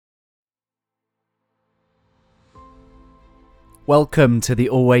Welcome to the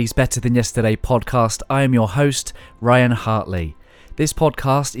Always Better Than Yesterday podcast. I am your host, Ryan Hartley. This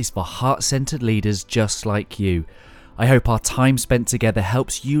podcast is for heart-centered leaders just like you. I hope our time spent together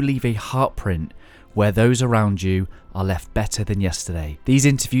helps you leave a heartprint where those around you are left better than yesterday. These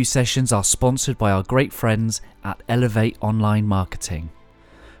interview sessions are sponsored by our great friends at Elevate Online Marketing.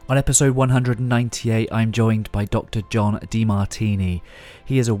 On episode 198, I'm joined by Dr. John Demartini.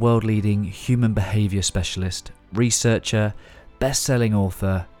 He is a world-leading human behavior specialist, researcher, best-selling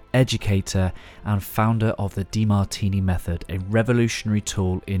author, educator, and founder of the Demartini Method, a revolutionary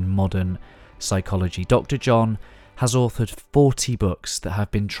tool in modern psychology. Dr. John has authored 40 books that have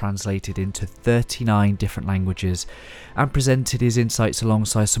been translated into 39 different languages and presented his insights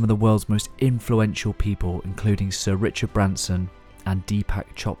alongside some of the world's most influential people, including Sir Richard Branson and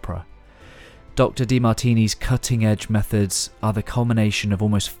Deepak Chopra. Dr. Demartini's cutting-edge methods are the culmination of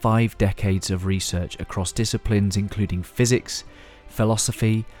almost 5 decades of research across disciplines including physics,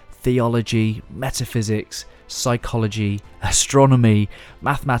 philosophy, theology, metaphysics, psychology, astronomy,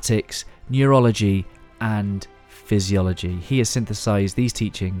 mathematics, neurology, and physiology. He has synthesized these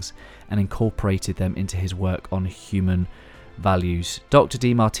teachings and incorporated them into his work on human values. Dr.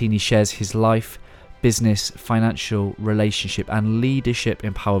 Demartini shares his life, business, financial, relationship, and leadership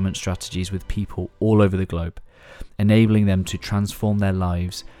empowerment strategies with people all over the globe, enabling them to transform their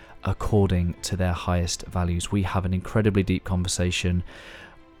lives according to their highest values. We have an incredibly deep conversation.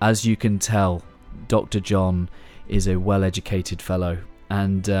 As you can tell, Dr. John is a well-educated fellow,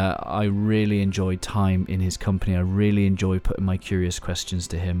 and I really enjoyed time in his company. I really enjoyed putting my curious questions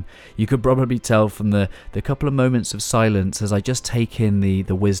to him. You could probably tell from the couple of moments of silence as I just take in the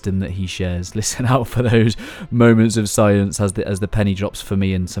wisdom that he shares. Listen out for those moments of silence as the penny drops for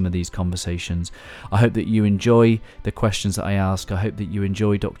me in some of these conversations. I hope that you enjoy the questions that I ask. I hope that you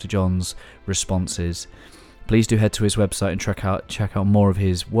enjoy Dr. John's responses. Please do head to his website and check out more of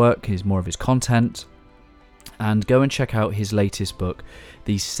his work, more of his content. And go and check out his latest book,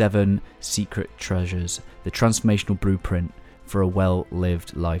 The 7 Secret Treasures, the transformational blueprint for a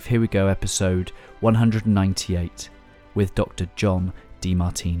well-lived life. Here we go, episode 198 with Dr. John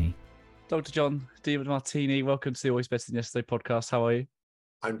Demartini. Dr. John Demartini, welcome to the Always Better Than Yesterday podcast. How are you?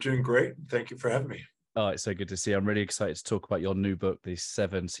 I'm doing great. Thank you for having me. Oh, it's so good to see you. I'm really excited to talk about your new book, The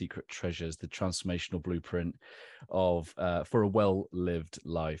 7 Secret Treasures, the transformational blueprint of for a well-lived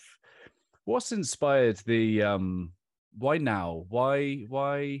life. What's inspired the why now?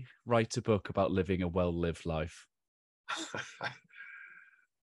 Why write a book about living a well-lived life?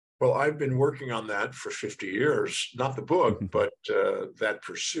 Well, I've been working on that for 50 years, not the book, but that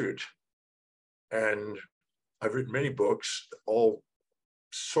pursuit. And I've written many books, all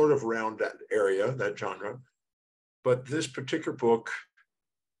sort of around that area, that genre. But this particular book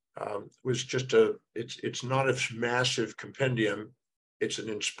was just it's not a massive compendium. It's an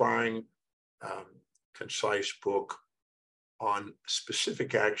inspiring, concise book on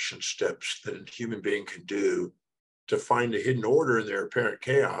specific action steps that a human being can do to find a hidden order in their apparent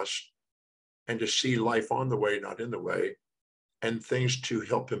chaos and to see life on the way, not in the way, and things to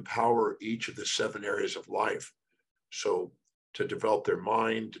help empower each of the 7 areas of life. So to develop their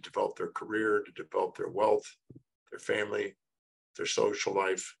mind, to develop their career, to develop their wealth, their family, their social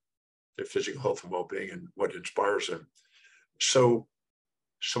life, their physical health and well-being, and what inspires them. So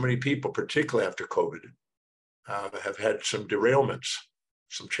many people, particularly after COVID, have had some derailments,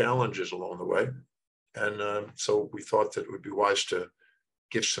 some challenges along the way. And so we thought that it would be wise to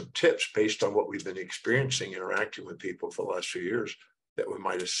give some tips based on what we've been experiencing, interacting with people for the last few years, that we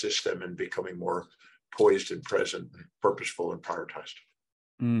might assist them in becoming more poised and present and purposeful and prioritized.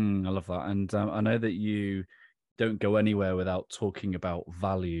 I love that. And I know that you don't go anywhere without talking about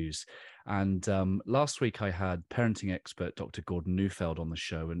values. And last week I had parenting expert Dr. Gordon Neufeld on the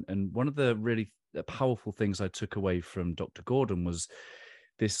show. And one of the really powerful things I took away from Dr. Gordon was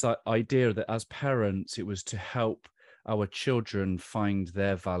this idea that as parents, it was to help our children find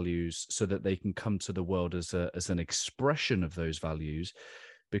their values so that they can come to the world as an expression of those values.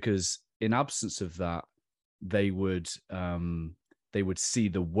 Because in absence of that, they would see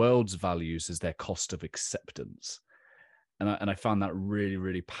the world's values as their cost of acceptance. And I found that really,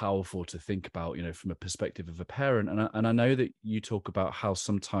 really powerful to think about, from a perspective of a parent. And I know that you talk about how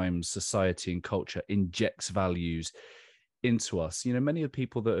sometimes society and culture injects values into us. Many of the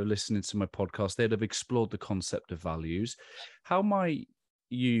people that are listening to my podcast, they'd have explored the concept of values. How might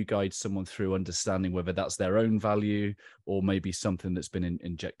you guide someone through understanding whether that's their own value or maybe something that's been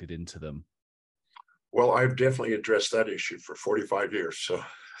injected into them? Well, I've definitely addressed that issue for 45 years. So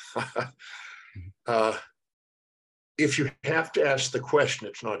if you have to ask the question,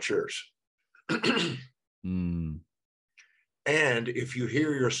 it's not yours. And if you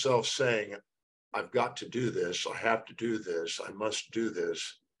hear yourself saying, I've got to do this, I have to do this, I must do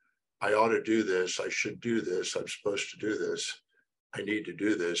this, I ought to do this, I should do this, I'm supposed to do this, I need to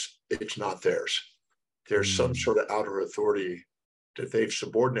do this, it's not theirs. There's some sort of outer authority that they've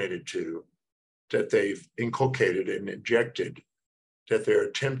subordinated to, that they've inculcated and injected, that they're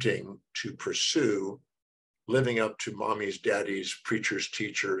attempting to pursue, living up to mommy's, daddy's, preachers,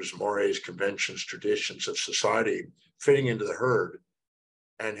 teachers, mores, conventions, traditions of society, fitting into the herd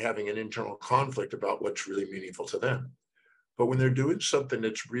and having an internal conflict about what's really meaningful to them. But when they're doing something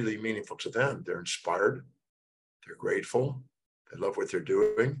that's really meaningful to them, they're inspired, they're grateful, they love what they're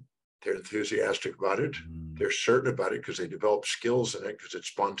doing, they're enthusiastic about it, they're certain about it because they develop skills in it because it's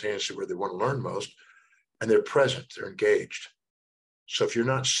spontaneously where they want to learn most, and they're present, they're engaged. So if you're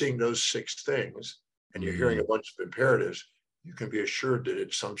not seeing those 6 things and you're hearing a bunch of imperatives, you can be assured that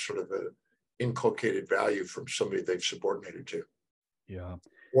it's some sort of an inculcated value from somebody they've subordinated to. Yeah.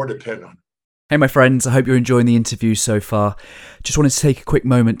 Or depend on. Hey, my friends, I hope you're enjoying the interview so far. Just wanted to take a quick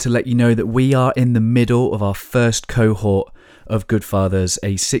moment to let you know that we are in the middle of our first cohort of Good Fathers,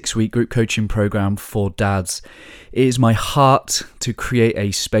 a 6-week group coaching program for dads. It is my heart to create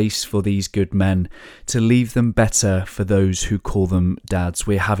a space for these good men, to leave them better for those who call them dads.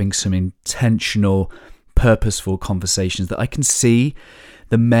 We're having some intentional, purposeful conversations that I can see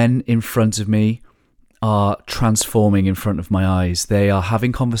the men in front of me are transforming in front of my eyes. They are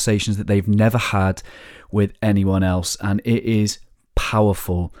having conversations that they've never had with anyone else, and it is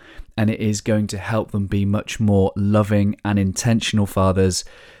powerful, and it is going to help them be much more loving and intentional fathers,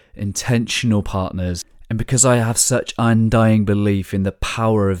 intentional partners. And because I have such undying belief in the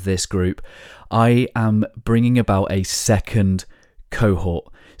power of this group, I am bringing about a second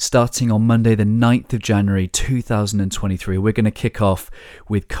cohort. Starting on Monday the 9th of January 2023, we're going to kick off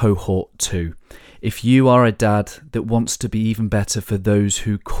with cohort 2. If you are a dad that wants to be even better for those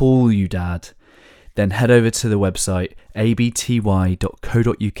who call you dad, then head over to the website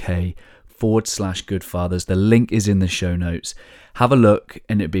abty.co.uk/goodfathers. The link is in the show notes. Have a look,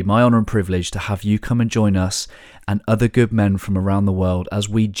 and it'd be my honour and privilege to have you come and join us and other good men from around the world as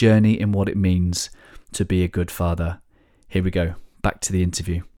we journey in what it means to be a good father. Here we go. Back to the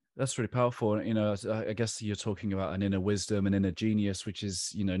interview. That's really powerful. You know, I guess you're talking about an inner wisdom, an inner genius, which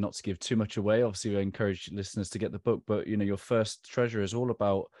is, you know, not to give too much away. Obviously, I encourage listeners to get the book, but, you know, your first treasure is all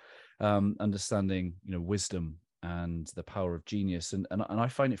about understanding, you know, wisdom and the power of genius. And I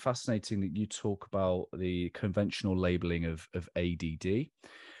find it fascinating that you talk about the conventional labeling of ADD, you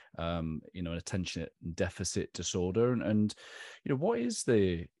know, an attention deficit disorder. And, you know, what is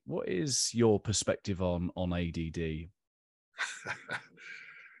your perspective on ADD?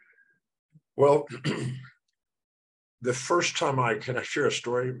 Well, the first time can I share a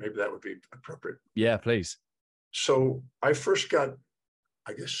story? Maybe that would be appropriate. Yeah, please. So I first got,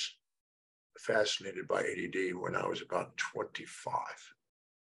 I guess, fascinated by ADD when I was about 25.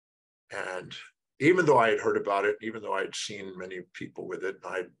 And even though I had heard about it, even though I'd seen many people with it,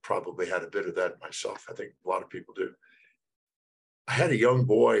 I probably had a bit of that myself. I think a lot of people do. I had a young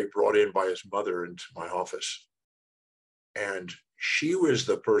boy brought in by his mother into my office. And she was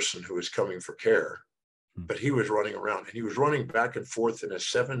the person who was coming for care, but he was running around, and he was running back and forth in a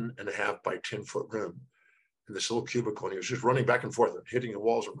 7.5 by 10-foot room in this little cubicle. And he was just running back and forth and hitting the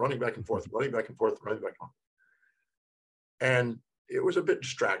walls and running back and forth, running back and forth, running back and forth. And it was a bit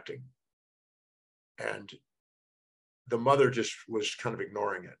distracting. And the mother just was kind of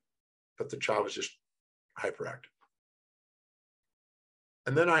ignoring it, but the child was just hyperactive.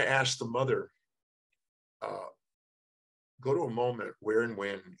 And then I asked the mother, go to a moment where and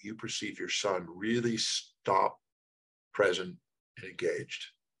when you perceive your son really stop, present, and engaged.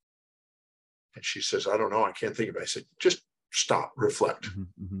 And she says, I don't know, I can't think of it. I said, just stop, reflect.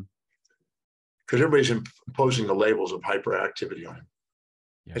 Because everybody's imposing the labels of hyperactivity on him.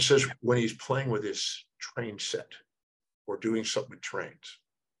 Yeah. It says when he's playing with his train set or doing something with trains.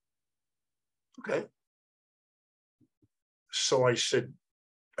 Okay. So I said,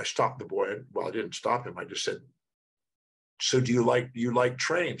 I stopped the boy. Well, I didn't stop him. I just said, so do you like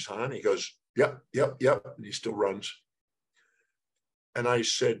trains, huh? And he goes, yep. And he still runs. And I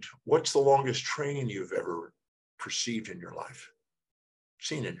said, what's the longest train you've ever perceived in your life,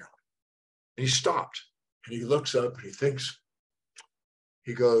 seen in your life? And he stopped and he looks up and he thinks,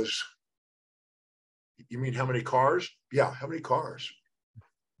 he goes, you mean how many cars? Yeah, how many cars?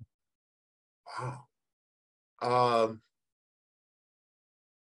 Wow.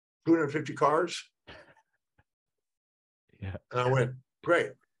 250 cars? Yeah. And I went,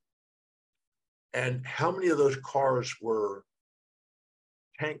 great. And how many of those cars were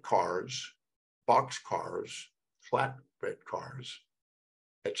tank cars, box cars, flat red cars,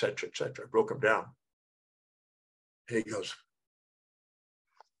 et cetera, et cetera. I broke them down. And he goes,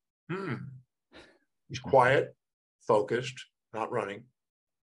 He's quiet, focused, not running.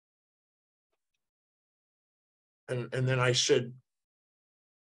 And then I said,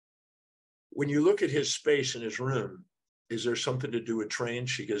 when you look at his space in his room, is there something to do with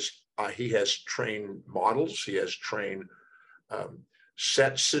trains? He goes, he has train models. He has train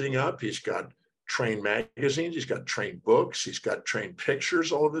sets sitting up. He's got train magazines. He's got train books. He's got train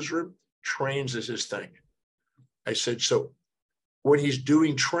pictures all over his room. Trains is his thing. I said, so when he's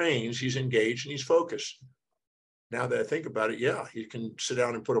doing trains, he's engaged and he's focused. Now that I think about it, yeah, he can sit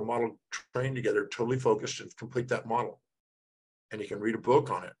down and put a model train together, totally focused, and complete that model. And he can read a book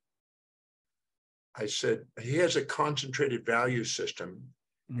on it. I said, he has a concentrated value system,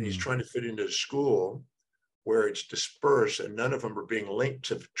 and he's trying to fit into a school where it's dispersed and none of them are being linked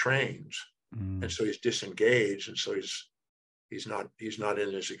to trains. And so he's disengaged. And so he's not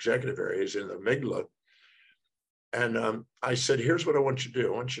in his executive area, he's in the amygdala. And I said, here's what I want you to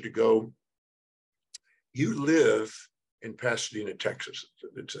do. I want you to go, you live in Pasadena, Texas.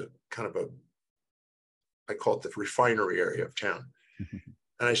 It's a kind of I call it the refinery area of town.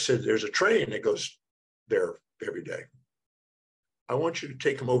 And I said, there's a train that goes there every day. I want you to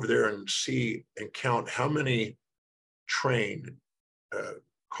take him over there and see and count how many train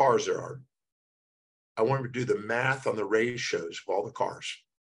cars there are. I want him to do the math on the ratios of all the cars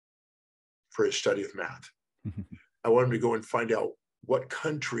for his study of math. I want him to go and find out what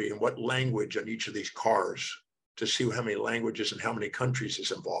country and what language on each of these cars to see how many languages and how many countries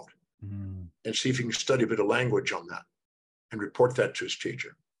is involved. And see if he can study a bit of language on that and report that to his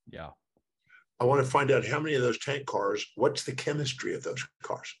teacher. Yeah. I want to find out how many of those tank cars, what's the chemistry of those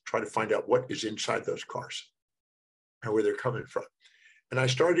cars? Try to find out what is inside those cars and where they're coming from. And I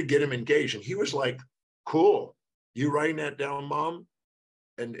started to get him engaged. And he was like, cool, you writing that down, Mom?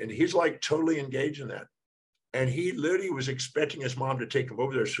 And he's like totally engaged in that. And he literally was expecting his mom to take him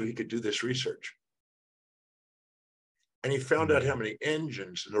over there so he could do this research. And he found out how many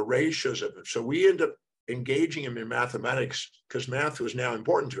engines and the ratios of them. So we end up engaging him in mathematics because math was now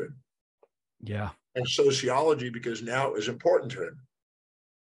important to him. Yeah. And sociology because now it was important to him.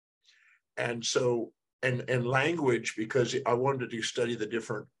 And so, and language because I wanted to study the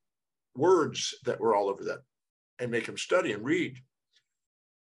different words that were all over that and make him study and read.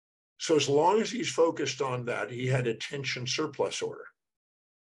 So as long as he's focused on that, he had attention surplus order.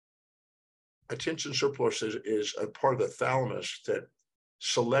 Attention surplus is a part of the thalamus that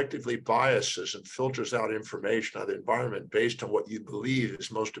selectively biases and filters out information out of the environment based on what you believe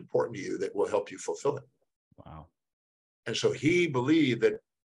is most important to you that will help you fulfill it. Wow. And so he believed that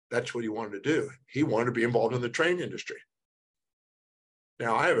that's what he wanted to do. He wanted to be involved in the train industry.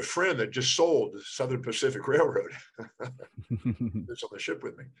 Now, I have a friend that just sold the Southern Pacific Railroad. That's on the ship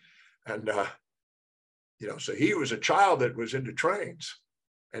with me. And, so he was a child that was into trains.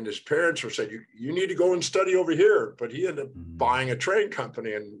 And his parents were saying, you need to go and study over here. But he ended up buying a train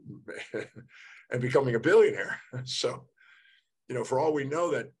company and becoming a billionaire. So, for all we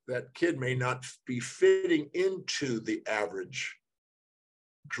know, that kid may not be fitting into the average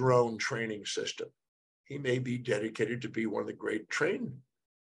drone training system. He may be dedicated to be one of the great train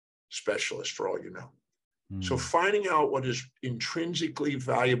specialists, for all you know. So finding out what is intrinsically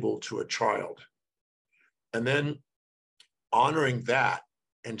valuable to a child and then honoring that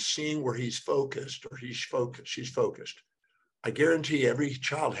and seeing where he's focused or she's focused. I guarantee every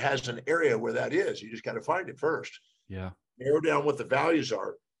child has an area where that is. You just got to find it first. Yeah. Narrow down what the values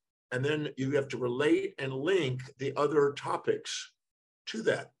are. And then you have to relate and link the other topics to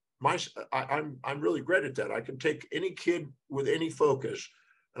that. I'm really great at that. I can take any kid with any focus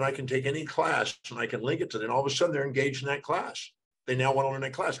and I can take any class and I can link it to them. And all of a sudden they're engaged in that class. They now want to learn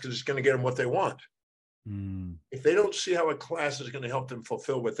that class because it's going to get them what they want. If they don't see how a class is going to help them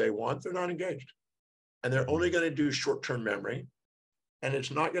fulfill what they want, they're not engaged. And they're only going to do short-term memory. And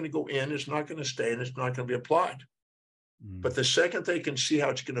it's not going to go in, it's not going to stay, and it's not going to be applied. But the second they can see how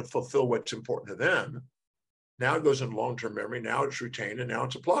it's going to fulfill what's important to them, now it goes in long-term memory, now it's retained, and now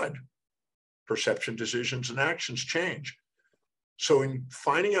it's applied. Perception, decisions, and actions change. So in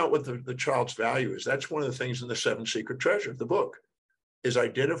finding out what the child's value is, that's one of the things in the Seven Secret Treasure, the book, is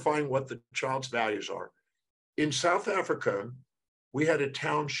identifying what the child's values are. In South Africa, we had a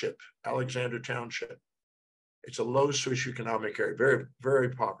township, Alexander Township. It's a low socioeconomic area, very, very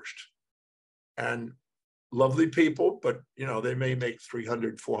impoverished. And lovely people, but they may make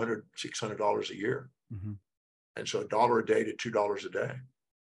 $300, $400, $600 a year. And so $1 a day to $2 a day.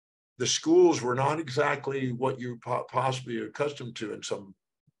 The schools were not exactly what you possibly accustomed to in some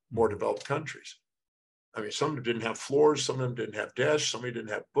more developed countries. I mean, some of them didn't have floors, some of them didn't have desks, somebody didn't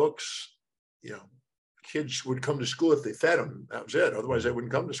have books. You know, kids would come to school if they fed them. That was it. Otherwise, they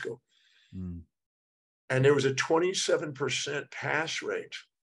wouldn't come to school. Mm. And there was a 27% pass rate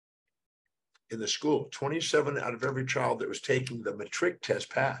in the school. 27 out of every child that was taking the matric test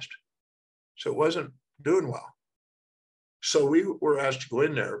passed. So it wasn't doing well. So we were asked to go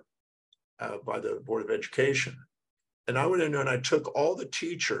in there by the Board of Education. And I went in there and I took all the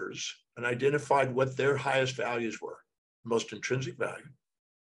teachers and identified what their highest values were, most intrinsic value.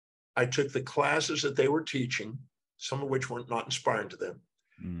 I took the classes that they were teaching, some of which were not inspiring to them.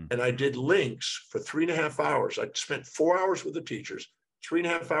 And I did links for 3.5 hours. I spent 4 hours with the teachers,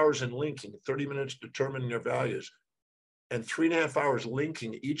 3.5 hours in linking, 30 minutes determining their values, and 3.5 hours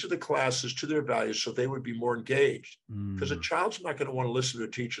linking each of the classes to their values so they would be more engaged. Because a child's not going to want to listen to a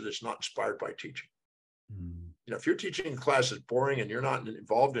teacher that's not inspired by teaching. You know, if you're teaching a class that's boring and you're not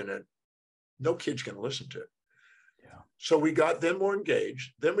involved in it, no kid's going to listen to it. Yeah. So we got them more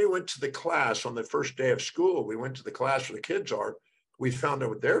engaged. Then we went to the class on the first day of school. We went to the class where the kids are. We found out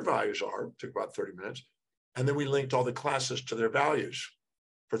what their values are. It took about 30 minutes. And then we linked all the classes to their values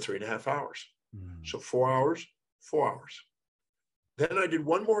for 3.5 hours. So 4 hours, 4 hours. Then I did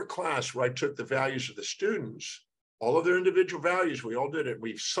one more class where I took the values of the students, all of their individual values. We all did it.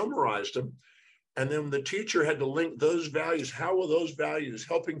 We summarized them. And then the teacher had to link those values. How will those values,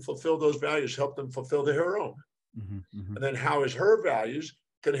 helping fulfill those values, help them fulfill their own? And then how is her values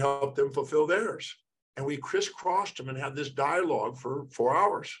going to help them fulfill theirs? And we crisscrossed them and had this dialogue for 4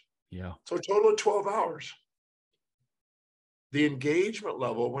 hours. Yeah. So a total of 12 hours. The engagement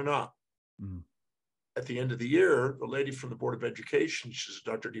level went up. At the end of the year, the lady from the Board of Education, she says,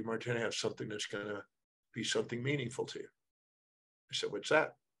 Dr. DeMartini, I have something that's going to be something meaningful to you. I said, what's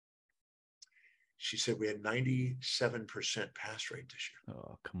that? She said, we had 97% pass rate this year.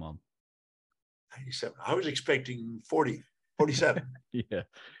 Oh, come on. 97. I was expecting 40, 47.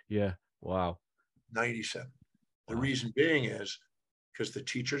 Yeah. Wow. 97. The Wow. reason being is because the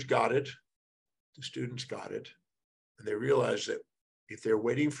teachers got it, the students got it, and they realized that if they're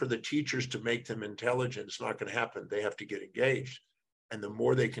waiting for the teachers to make them intelligent, it's not going to happen. They have to get engaged. And the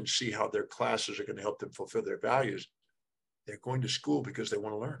more they can see how their classes are going to help them fulfill their values, they're going to school because they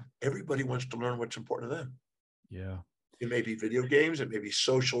want to learn. Everybody wants to learn what's important to them. Yeah. It may be video games, it may be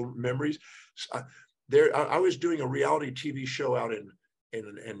social memories. I was doing a reality TV show out in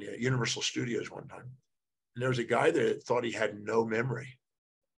Universal Studios one time. And there was a guy there that thought he had no memory.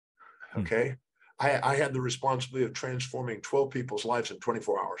 Okay. I had the responsibility of transforming 12 people's lives in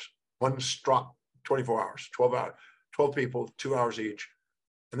 24 hours. One strop, 24 hours, 12 hours, 12 people, 2 hours each.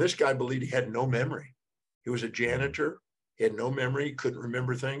 And this guy believed he had no memory. He was a janitor. He had no memory, couldn't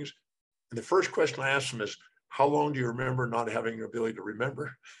remember things. And the first question I asked him is, how long do you remember not having your ability to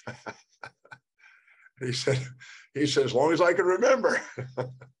remember? He said, as long as I can remember.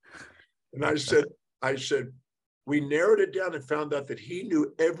 And I said, we narrowed it down and found out that he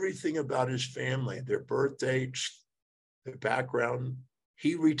knew everything about his family, their birth dates, their background.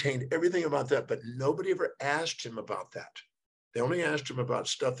 He retained everything about that, but nobody ever asked him about that. They only asked him about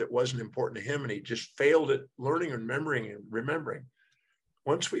stuff that wasn't important to him, and he just failed at learning and remembering.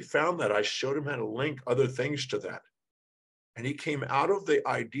 Once we found that, I showed him how to link other things to that. And he came out of the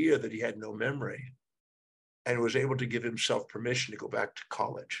idea that he had no memory and was able to give himself permission to go back to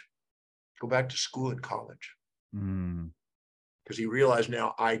college, go back to school and college. Because he realized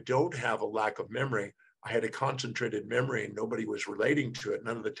now, I don't have a lack of memory. I had a concentrated memory and nobody was relating to it.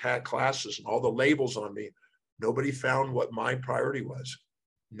 None of the classes and all the labels on me, nobody found what my priority was.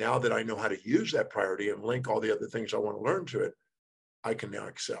 Now that I know how to use that priority and link all the other things I want to learn to it, I can now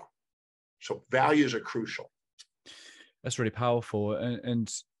excel. So values are crucial. That's really powerful. And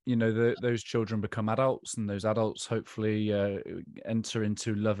you know, those children become adults, and those adults hopefully enter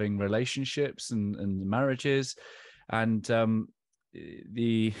into loving relationships and marriages. And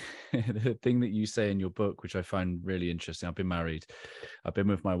the thing that you say in your book, which I find really interesting, I've been married. I've been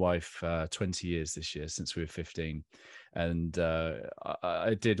with my wife 20 years this year, since we were 15. And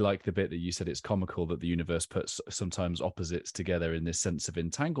I did like the bit that you said it's comical that the universe puts sometimes opposites together in this sense of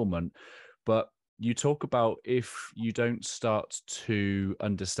entanglement. But you talk about if you don't start to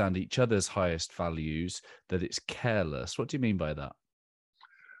understand each other's highest values, that it's careless. What do you mean by that?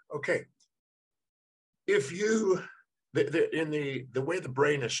 Okay. If you, in the way the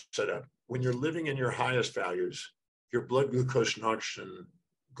brain is set up, when you're living in your highest values, your blood glucose and oxygen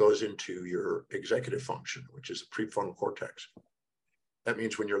goes into your executive function, which is the prefrontal cortex. That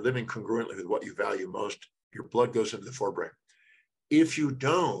means when you're living congruently with what you value most, your blood goes into the forebrain. If you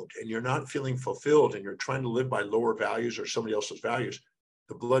don't, and you're not feeling fulfilled and you're trying to live by lower values or somebody else's values,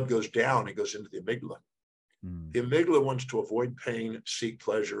 the blood goes down and goes into the amygdala. Mm. The amygdala wants to avoid pain, seek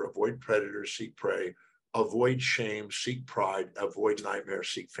pleasure, avoid predators, seek prey, avoid shame, seek pride, avoid nightmare,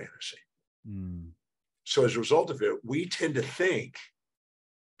 seek fantasy. Mm. So as a result of it, we tend to think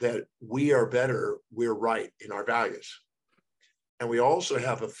that we are better, we're right in our values. And we also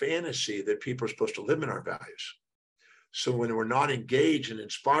have a fantasy that people are supposed to live in our values. So when we're not engaged and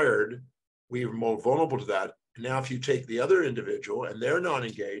inspired, we're more vulnerable to that. And now if you take the other individual and they're not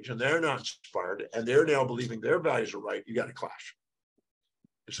engaged and they're not inspired and they're now believing their values are right, you got a clash.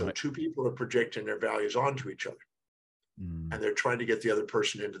 And so two people are projecting their values onto each other. Mm. And they're trying to get the other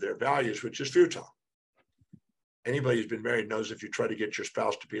person into their values, which is futile. Anybody who's been married knows if you try to get your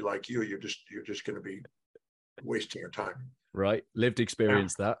spouse to be like you, you're just going to be wasting your time. Right. Lived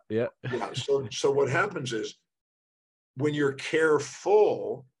experience that. Yeah. Yeah. So what happens is when you're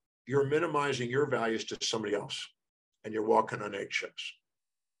careful, you're minimizing your values to somebody else and you're walking on eggshells.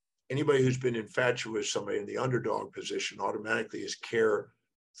 Anybody who's been infatuated with somebody in the underdog position automatically is careful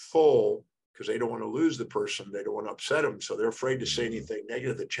because they don't want to lose the person. They don't want to upset them. So they're afraid to say anything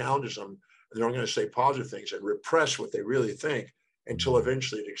negative that challenges them. And they're going to say positive things and repress what they really think until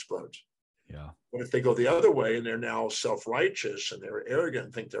eventually it explodes. Yeah. But if they go the other way and they're now self-righteous and they're arrogant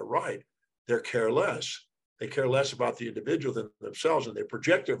and think they're right, they're careless. They care less about the individual than themselves, and they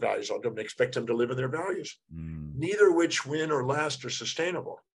project their values on them and expect them to live in their values. Neither which win or last are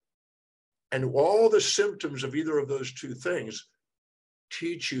sustainable. And all the symptoms of either of those two things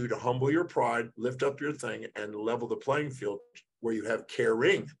teach you to humble your pride, lift up your thing, and level the playing field where you have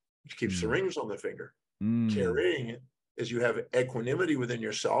caring, which keeps the rings on the finger. Caring is you have equanimity within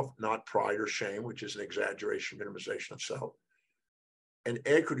yourself, not pride or shame, which is an exaggeration, minimization of self. And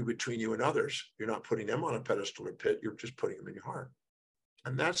equity between you and others. You're not putting them on a pedestal or pit, you're just putting them in your heart.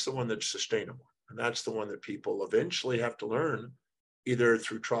 And that's the one that's sustainable. And that's the one that people eventually have to learn, either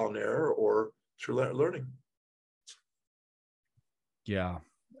through trial and error or through learning. Yeah,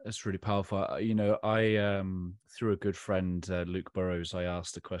 that's really powerful. You know, I through a good friend, Luke Burrows, I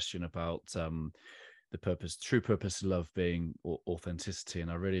asked a question about the purpose, true purpose of love being authenticity. And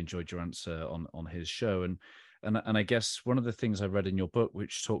I really enjoyed your answer on his show. And I guess one of the things I read in your book,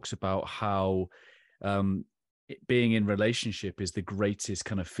 which talks about how being in relationship is the greatest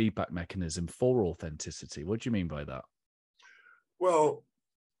kind of feedback mechanism for authenticity. What do you mean by that? Well,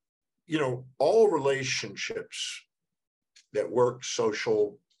 you know, all relationships that work,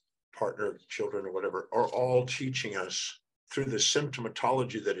 social, partner, children, or whatever, are all teaching us through the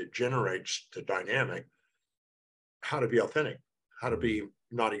symptomatology that it generates, the dynamic, how to be authentic, how to be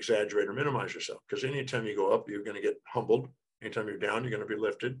not exaggerate or minimize yourself. Because anytime you go up, you're going to get humbled. Anytime you're down, you're going to be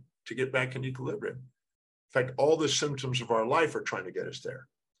lifted to get back in equilibrium. In fact, all the symptoms of our life are trying to get us there.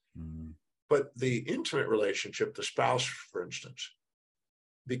 But the intimate relationship, the spouse, for instance,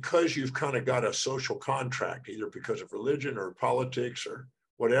 because you've kind of got a social contract, either because of religion or politics or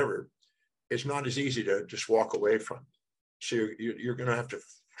whatever, it's not as easy to just walk away from. So you're going to have to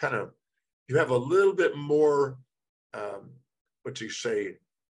kind of, you have a little bit more,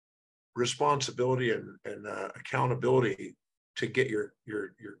 responsibility and accountability to get your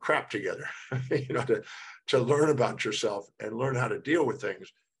crap together, you know, to learn about yourself and learn how to deal with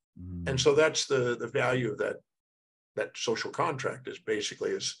things. And so that's the value of that social contract is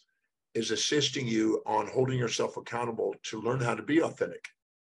basically is assisting you on holding yourself accountable to learn how to be authentic.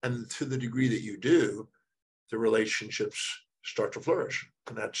 And to the degree that you do, the relationships start to flourish.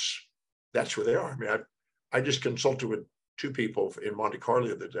 And that's where they are. I mean, I just consulted with two people in Monte Carlo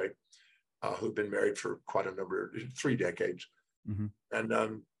the other day who've been married for quite a number, 3 decades.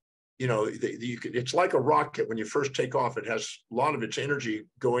 And, you know, it's like a rocket. When you first take off, it has a lot of its energy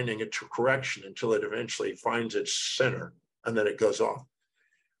going into correction until it eventually finds its center, and then it goes off.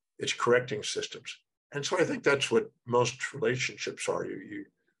 It's correcting systems. And so I think that's what most relationships are.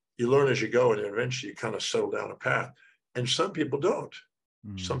 You learn as you go, and eventually you kind of settle down a path. And some people don't.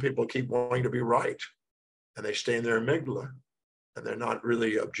 Some people keep wanting to be right, and they stay in their amygdala, and they're not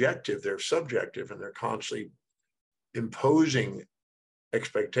really objective. They're subjective, and they're constantly imposing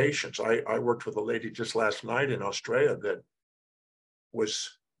expectations. I worked with a lady just last night in Australia that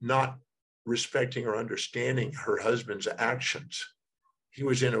was not respecting or understanding her husband's actions. He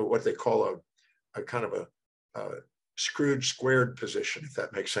was in what they call a kind of a screwed squared position, if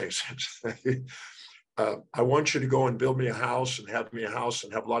that makes any sense. I want you to go and build me a house and have me a house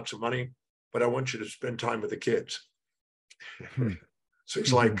and have lots of money, but I want you to spend time with the kids. So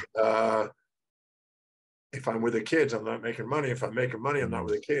he's like, if I'm with the kids, I'm not making money. If I'm making money, I'm not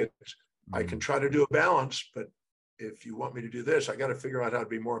with the kids. I can try to do a balance, but if you want me to do this, I got to figure out how to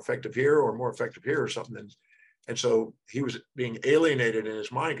be more effective here or more effective here or something. And so he was being alienated in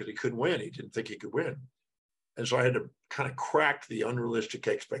his mind because he couldn't win. He didn't think he could win. And so I had to kind of crack the unrealistic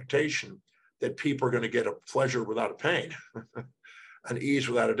expectation that people are going to get a pleasure without a pain, an ease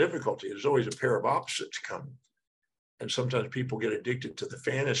without a difficulty. There's always a pair of opposites come. And sometimes people get addicted to the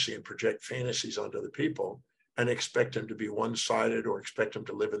fantasy and project fantasies onto other people and expect them to be one-sided or expect them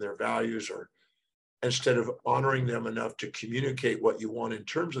to live in their values, or instead of honoring them enough to communicate what you want in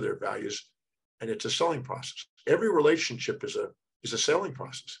terms of their values. And it's a selling process. Every relationship is a selling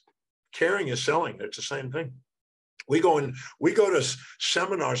process. Caring is selling. It's the same thing. We go to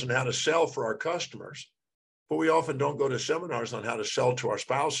seminars on how to sell for our customers, but we often don't go to seminars on how to sell to our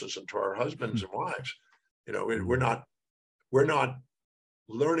spouses and to our husbands and wives. You know, we're not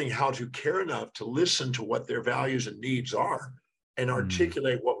learning how to care enough to listen to what their values and needs are and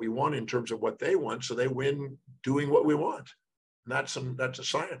articulate what we want in terms of what they want, so they win doing what we want. And that's a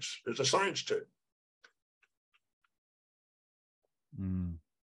science. There's a science to it.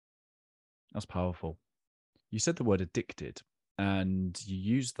 That's powerful. You said the word addicted, and you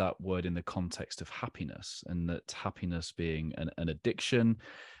used that word in the context of happiness, and that happiness being an addiction,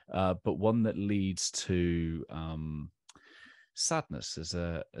 but one that leads to sadness as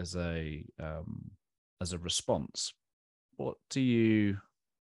a response. What do you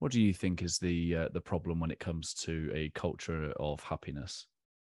think is the problem when it comes to a culture of happiness?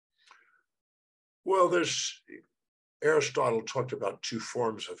 Well, Aristotle talked about two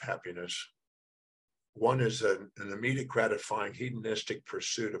forms of happiness. One is an immediate gratifying hedonistic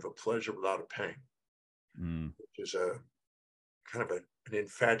pursuit of a pleasure without a pain, which is a kind of an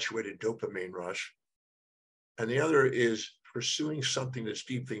infatuated dopamine rush. And the other is pursuing something that's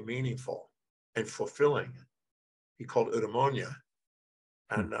deeply meaningful and fulfilling. He called eudaimonia.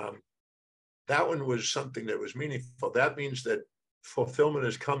 And that one was something that was meaningful. That means that fulfillment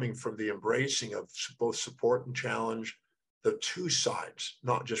is coming from the embracing of both support and challenge, the two sides,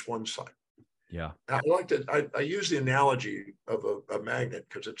 not just one side. Yeah. I use the analogy of a magnet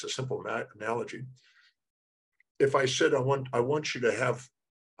because it's a simple analogy. If I said, I'm going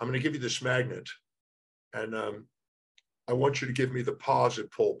to give you this magnet, and I want you to give me the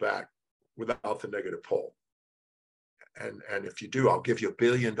positive pole back without the negative pole. And if you do, I'll give you $1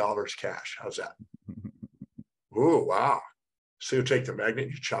 billion cash. How's that? Oh, wow. So you'll take the magnet,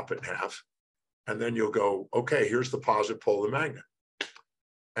 you chop it in half, and then you'll go, okay, here's the positive pole of the magnet.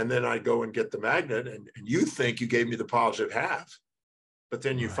 And then I go and get the magnet, and you think you gave me the positive half, but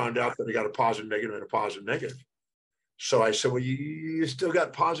then you found out that I got a positive negative and a positive negative. So I said, well, you still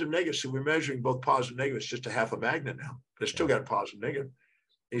got positive negative. So we're measuring both positive negatives, just a half a magnet now, but it's still got a positive negative.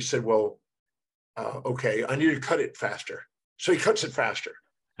 And he said, well, okay, I need to cut it faster. So he cuts it faster.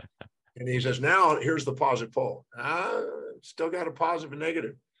 And he says, now here's the positive pole. Still got a positive and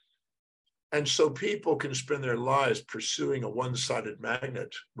negative. And so people can spend their lives pursuing a one-sided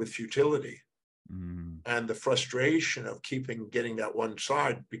magnet with futility. And the frustration of getting that one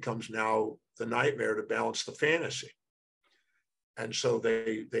side becomes now the nightmare to balance the fantasy. And so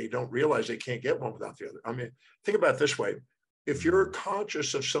they don't realize they can't get one without the other. I mean, think about it this way. If you're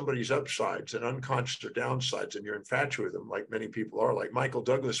conscious of somebody's upsides and unconscious of downsides, and you're infatuated with them, like many people are, like Michael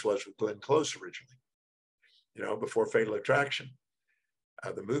Douglas was with Glenn Close originally, you know, before Fatal Attraction,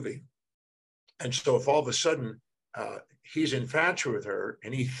 the movie. And so if all of a sudden he's infatuated with her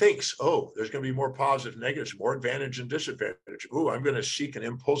and he thinks, oh, there's going to be more positive, negatives, more advantage and disadvantage. Oh, I'm going to seek and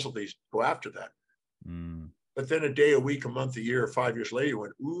impulsively go after that. But then a day, a week, a month, a year, 5 years later, you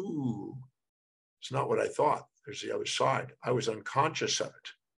went, ooh, it's not what I thought. There's the other side. I was unconscious of it.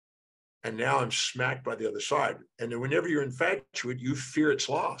 And now I'm smacked by the other side. And then whenever you're infatuated, you fear its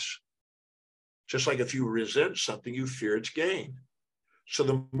loss. Just like if you resent something, you fear its gain. So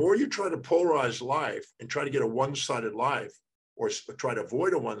the more you try to polarize life and try to get a one-sided life, or try to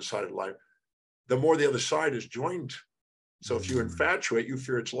avoid a one-sided life, the more the other side is joined. So if you infatuate, you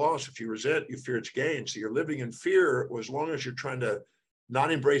fear its loss. If you resent, you fear its gain. So you're living in fear as long as you're trying to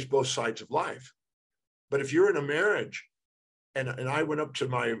not embrace both sides of life. But if you're in a marriage, and I went up to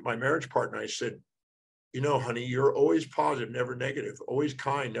my marriage partner, I said, you know, honey, you're always positive, never negative, always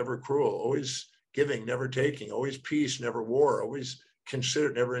kind, never cruel, always giving, never taking, always peace, never war, always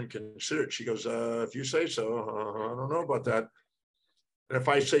considerate, never inconsiderate. She goes, if you say so, I don't know about that. And if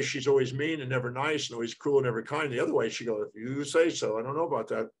I say she's always mean and never nice and always cruel and never kind, the other way, she goes, if you say so, I don't know about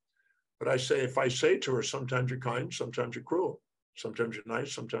that. But I say, if I say to her, sometimes you're kind, sometimes you're cruel, sometimes you're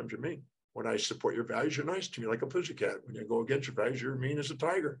nice, sometimes you're mean. When I support your values, you're nice to me like a pussycat. When you go against your values, you're mean as a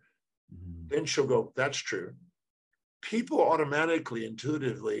tiger. Then she'll go, that's true. People automatically,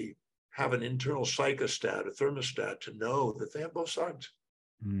 intuitively have an internal psychostat, a thermostat, to know that they have both sides.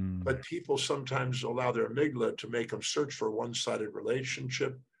 But people sometimes allow their amygdala to make them search for a one-sided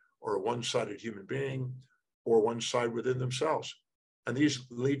relationship or a one-sided human being or one side within themselves. And these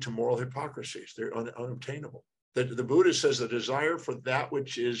lead to moral hypocrisies. They're unobtainable. The Buddha says the desire for that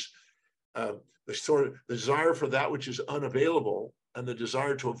which is the desire for that which is unavailable and the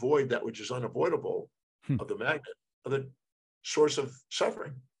desire to avoid that which is unavoidable of the magnet are the source of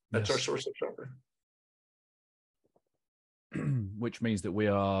suffering. That's our source of suffering. Which means that we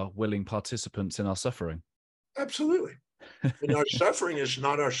are willing participants in our suffering. Absolutely. And our suffering is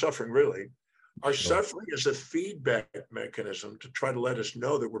not our suffering, really. Our suffering is a feedback mechanism to try to let us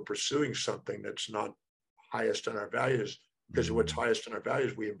know that we're pursuing something that's not highest in our values, because of what's highest in our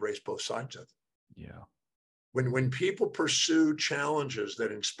values, we embrace both sides of it. Yeah. When people pursue challenges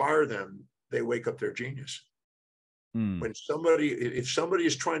that inspire them, they wake up their genius. If somebody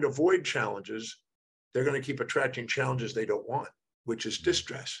is trying to avoid challenges, they're going to keep attracting challenges they don't want, which is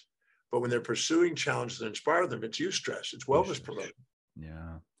distress. But when they're pursuing challenges that inspire them, it's eustress. It's wellness promoting.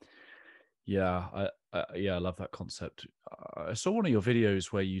 Yeah. I love that concept. I saw one of your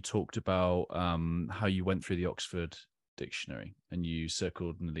videos where you talked about how you went through the Oxford Dictionary and you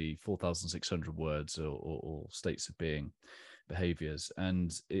circled nearly 4,600 words or states of being, behaviors.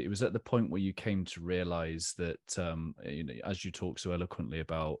 And it was at the point where you came to realize that, as you talk so eloquently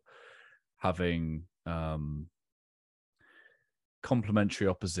about having complementary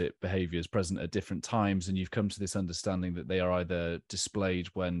opposite behaviors present at different times, and you've come to this understanding that they are either displayed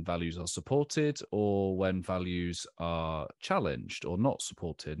when values are supported or when values are challenged or not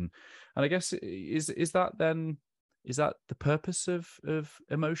supported. And I guess is that the purpose of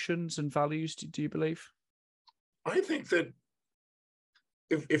emotions and values, do you believe? I think that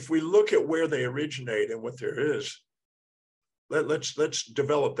if we look at where they originate and what there is, let's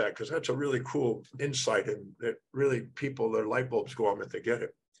develop that, because that's a really cool insight, and that really their light bulbs go on if they get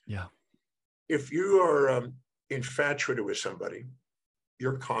it. Yeah. If you are infatuated with somebody,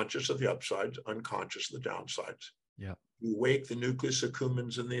 you're conscious of the upsides, unconscious of the downsides. Yeah. You wake the nucleus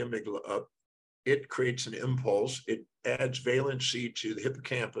accumbens and the amygdala up. It creates an impulse. It adds valency to the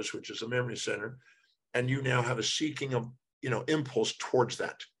hippocampus, which is the memory center, and you now have a seeking of impulse towards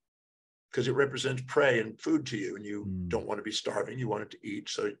that, because it represents prey and food to you, and you don't want to be starving. You want it to eat.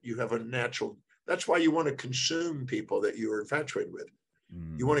 So you have a natural, that's why you want to consume people that you are infatuated with.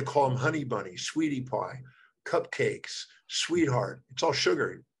 You want to call them honey bunny, sweetie pie, cupcakes, sweetheart. It's all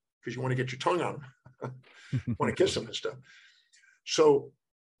sugary because you want to get your tongue on them. You want to kiss them and stuff. So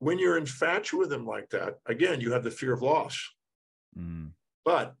when you're infatuated with them like that, again, you have the fear of loss.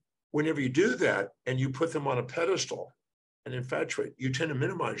 But whenever you do that and you put them on a pedestal and infatuate, you tend to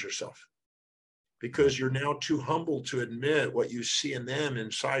minimize yourself, because you're now too humble to admit what you see in them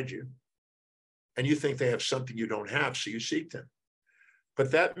inside you. And you think they have something you don't have, so you seek them. But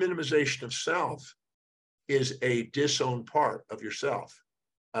that minimization of self is a disowned part of yourself,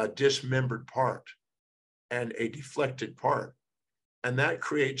 a dismembered part, and a deflected part. And that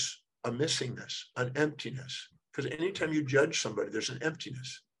creates a missingness, an emptiness, because anytime you judge somebody, there's an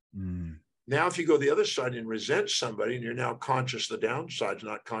emptiness. Now, if you go the other side and resent somebody, and you're now conscious of the downsides,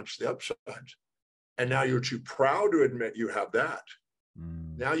 not conscious of the upsides, and now you're too proud to admit you have that.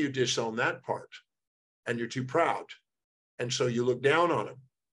 Now you disown that part, and you're too proud. And so you look down on them,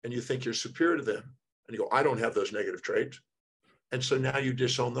 and you think you're superior to them. And you go, I don't have those negative traits. And so now you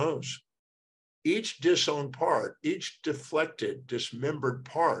disown those. Each disowned part, each deflected, dismembered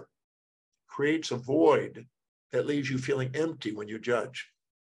part creates a void that leaves you feeling empty when you judge.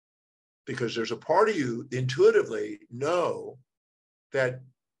 Because there's a part of you intuitively know that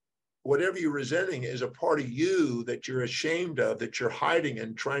whatever you're resenting is a part of you that you're ashamed of, that you're hiding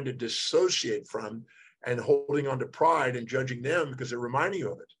and trying to dissociate from, and holding on to pride and judging them because they're reminding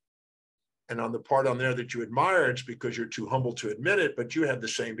you of it. And on the part on there that you admire, it's because you're too humble to admit it, but you have the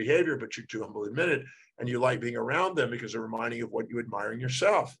same behavior, but you're too humble to admit it. And you like being around them because they're reminding you of what you admire in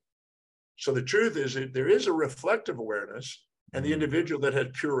yourself. So the truth is that there is a reflective awareness, and the individual that has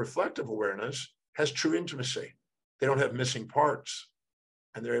pure reflective awareness has true intimacy. They don't have missing parts,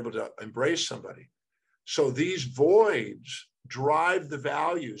 and they're able to embrace somebody. So these voids drive the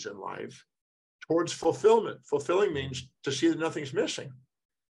values in life towards fulfillment. Fulfilling means to see that nothing's missing.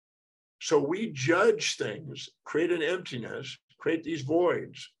 So we judge things, create an emptiness, create these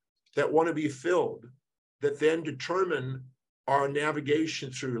voids that want to be filled, that then determine our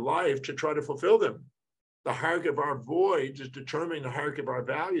navigation through life to try to fulfill them. The hierarchy of our voids is determining the hierarchy of our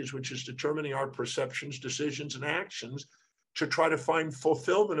values, which is determining our perceptions, decisions, and actions to try to find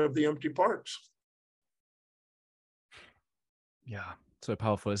fulfillment of the empty parts. Yeah, so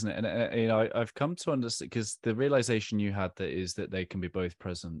powerful, isn't it? And I've come to understand, because the realization you had that is that they can be both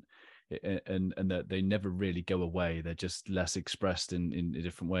present and that they never really go away. They're just less expressed in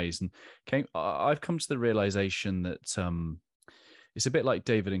different ways. And I've come to the realization that it's a bit like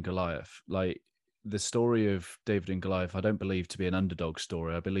David and Goliath. Like the story of David and Goliath, I don't believe to be an underdog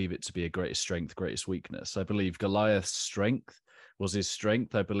story. I believe it to be a greatest strength, greatest weakness. I believe Goliath's strength was his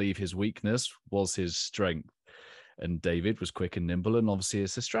strength. I believe his weakness was his strength. And David was quick and nimble, and obviously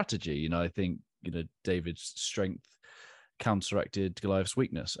it's a strategy. I think David's strength counteracted Goliath's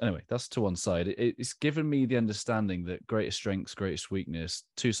weakness. Anyway, that's to one side. It's given me the understanding that greatest strengths, greatest weakness,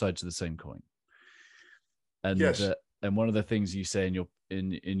 two sides of the same coin. And yes. And one of the things you say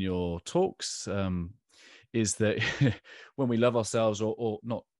in your talks is that when we love ourselves, or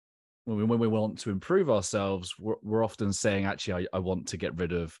not, when we want to improve ourselves, we're often saying, actually, I want to get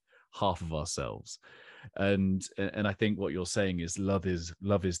rid of half of ourselves. And I think what you're saying is love is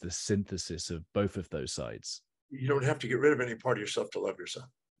the synthesis of both of those sides. You don't have to get rid of any part of yourself to love yourself.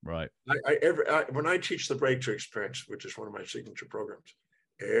 Right. When I teach the Breakthrough Experience, which is one of my signature programs,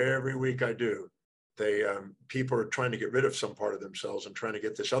 every week I do, people are trying to get rid of some part of themselves and trying to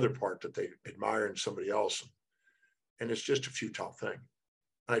get this other part that they admire in somebody else. And it's just a futile thing.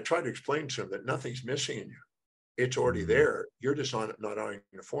 And I try to explain to them that nothing's missing in you. It's already there. You're just not honoring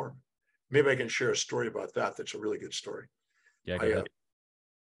the form. Maybe I can share a story about that. That's a really good story. Yeah, go ahead.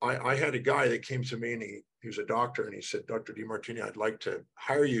 I had a guy that came to me, and he was a doctor, and he said, Dr. Demartini, I'd like to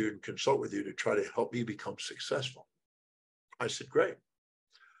hire you and consult with you to try to help me become successful. I said, great.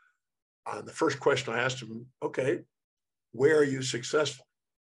 The first question I asked him, okay, where are you successful?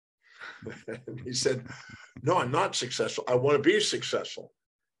 And he said, no, I'm not successful. I want to be successful.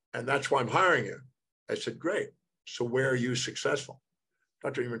 And that's why I'm hiring you. I said, great. So where are you successful?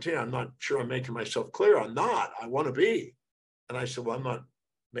 Dr. Demartini, I'm not sure I'm making myself clear. I'm not. I want to be. And I said, well, I'm not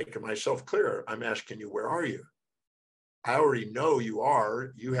making myself clear. I'm asking you, where are you? I already know you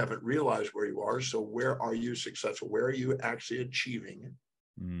are. You haven't realized where you are. So where are you successful? Where are you actually achieving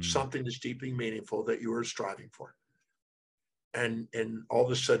something that's deeply meaningful that you are striving for? And all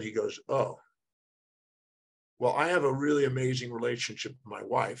of a sudden he goes, oh, well, I have a really amazing relationship with my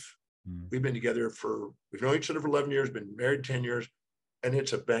wife. We've been together we've known each other for 11 years, been married 10 years, and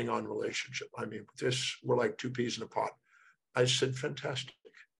it's a bang on relationship. I mean, we're like two peas in a pod. I said, fantastic.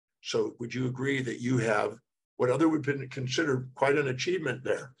 So would you agree that you have what other would be considered quite an achievement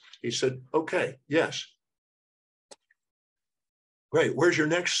there? He said, okay, yes. Great. Where's your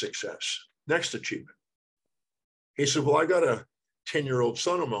next success, next achievement? He said, well, I got a 10-year-old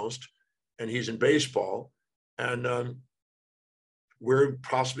son almost, and he's in baseball, and we're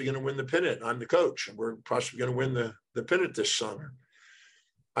possibly going to win the pennant. I'm the coach, and we're possibly going to win the pennant this summer.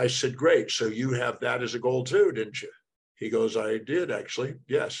 I said, great. So you have that as a goal too, didn't you? He goes, I did actually.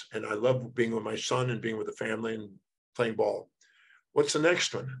 Yes. And I love being with my son and being with the family and playing ball. What's the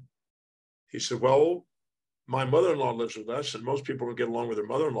next one? He said, well, my mother-in-law lives with us, and most people don't get along with their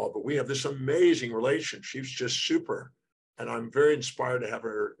mother-in-law, but we have this amazing relationship. She's just super. And I'm very inspired to have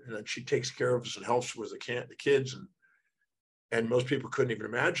her. And she takes care of us and helps with the kids. And most people couldn't even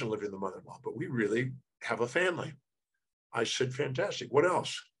imagine living with the mother-in-law, but we really have a family. I said, fantastic. What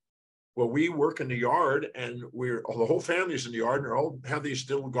else? Well, we work in the yard, and the whole family's in the yard, and they all have these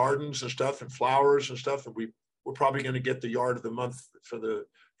little gardens and stuff and flowers and stuff. And we're probably going to get the yard of the month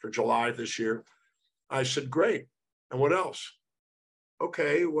for July this year. I said, great. And what else?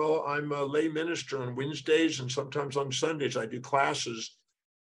 Okay, well, I'm a lay minister on Wednesdays, and sometimes on Sundays I do classes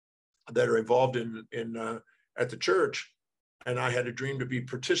that are involved at the church. And I had a dream to be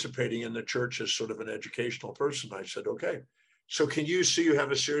participating in the church as sort of an educational person. I said, okay. So can you see you have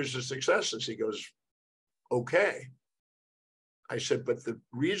a series of successes? He goes, okay. I said, but the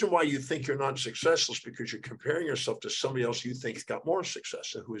reason why you think you're not successful is because you're comparing yourself to somebody else you think's got more success.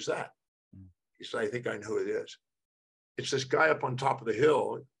 So who is that? He said, I think I know who it is. It's this guy up on top of the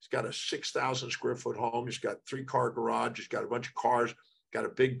hill. He's got a 6,000 square foot home. He's got 3-car garage. He's got a bunch of cars, got a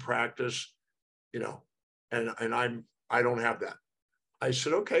big practice, and I don't have that. I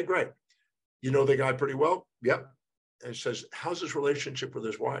said, okay, great. You know the guy pretty well? Yep. And he says, how's his relationship with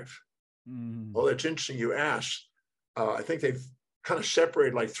his wife? Well, it's interesting you ask. I think they've kind of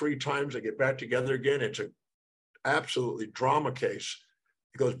separated like 3 times. They get back together again. It's an absolutely drama case.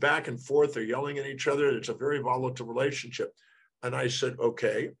 It goes back and forth. They're yelling at each other. It's a very volatile relationship. And I said,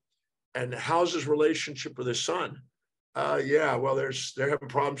 okay. And how's his relationship with his son? Yeah, well, they're having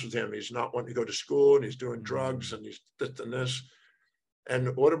problems with him. He's not wanting to go to school, and he's doing drugs, and he's this and this.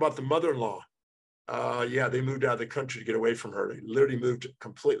 And what about the mother-in-law? Yeah, they moved out of the country to get away from her. They literally moved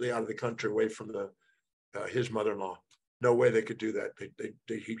completely out of the country away from his mother-in-law. No way they could do that.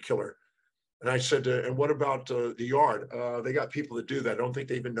 He'd kill her. And I said, and what about the yard? They got people that do that. I don't think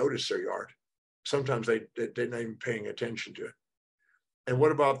they even notice their yard. Sometimes they're not even paying attention to it. And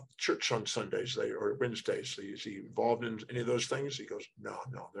what about church on Sundays or Wednesdays? Is he involved in any of those things? He goes, no,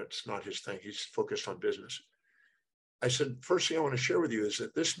 that's not his thing. He's focused on business. I said, first thing I want to share with you is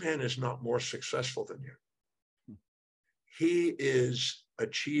that this man is not more successful than you. He is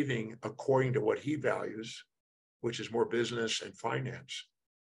achieving according to what he values, which is more business and finance.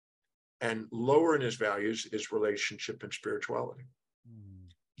 And lower in his values is relationship and spirituality.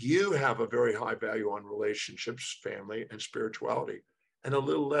 You have a very high value on relationships, family, and spirituality, and a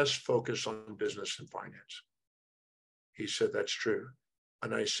little less focus on business and finance. He said, that's true.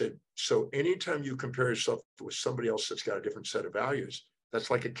 And I said, so anytime you compare yourself with somebody else that's got a different set of values,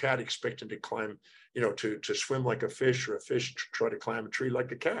 that's like a cat expecting to climb, to swim like a fish, or a fish to try to climb a tree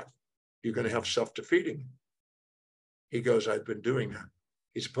like a cat. You're going to have self-defeating. He goes, I've been doing that.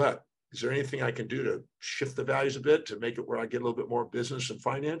 He said, but is there anything I can do to shift the values a bit to make it where I get a little bit more business and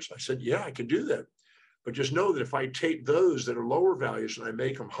finance? I said, yeah, I can do that. But just know that if I take those that are lower values and I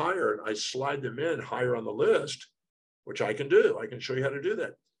make them higher and I slide them in higher on the list, which I can do, I can show you how to do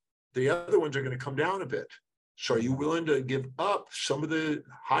that. The other ones are going to come down a bit. So are you willing to give up some of the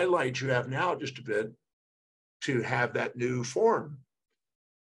highlights you have now just a bit to have that new form?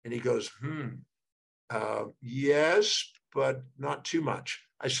 And he goes, yes, but not too much.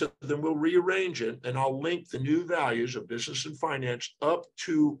 I said, then we'll rearrange it and I'll link the new values of business and finance up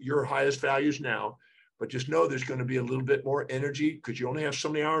to your highest values now. But just know there's going to be a little bit more energy because you only have so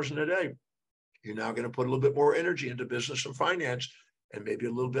many hours in a day. You're now going to put a little bit more energy into business and finance and maybe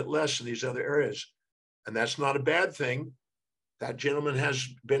a little bit less in these other areas. And that's not a bad thing. That gentleman has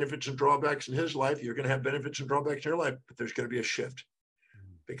benefits and drawbacks in his life. You're going to have benefits and drawbacks in your life, but there's going to be a shift.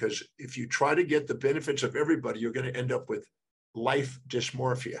 Because if you try to get the benefits of everybody, you're going to end up with life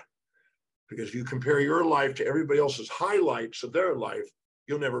dysmorphia. Because if you compare your life to everybody else's highlights of their life,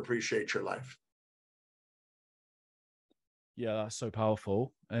 you'll never appreciate your life. Yeah, that's so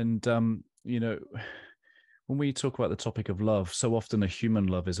powerful. And, when we talk about the topic of love, so often a human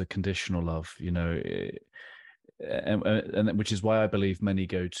love is a conditional love, and which is why I believe many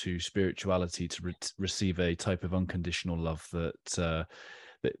go to spirituality to receive a type of unconditional love that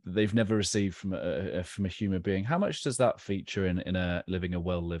they've never received from a human being. How much does that feature in living a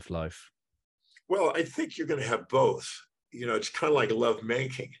well-lived life? Well, I think you're going to have both. It's kind of like love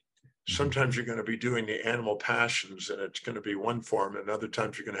making. Sometimes you're going to be doing the animal passions and it's going to be one form, and other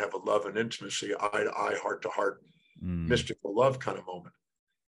times you're going to have a love and intimacy, eye to eye, heart to heart, mystical love kind of moment.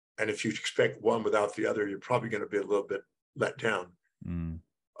 And if you expect one without the other, you're probably going to be a little bit let down.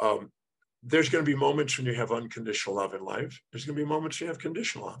 There's going to be moments when you have unconditional love in life. There's going to be moments when you have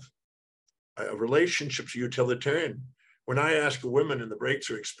conditional love. A relationship's utilitarian. When I ask women in the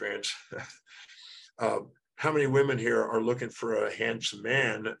breakthrough experience, how many women here are looking for a handsome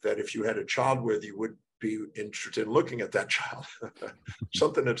man that if you had a child with, you would be interested in looking at that child?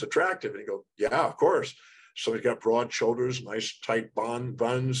 Something that's attractive. And you go, yeah, of course. So he's got broad shoulders, nice tight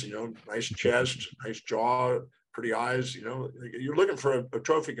buns, nice chest, nice jaw, pretty eyes. You're looking for a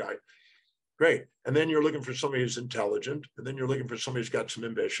trophy guy. Great. And then you're looking for somebody who's intelligent. And then you're looking for somebody who's got some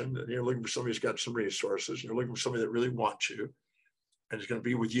ambition. And you're looking for somebody who's got some resources. And you're looking for somebody that really wants you and is going to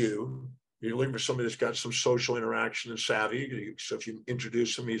be with you. You're looking for somebody that's got some social interaction and savvy. So if you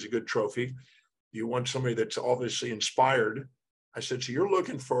introduce him, he's a good trophy. You want somebody that's obviously inspired. I said, so you're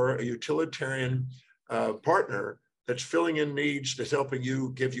looking for a utilitarian partner that's filling in needs, that's helping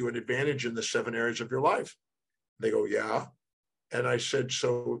you, give you an advantage in the 7 areas of your life. They go, yeah. And I said,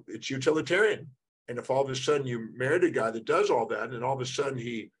 so it's utilitarian. And if all of a sudden you married a guy that does all that, and all of a sudden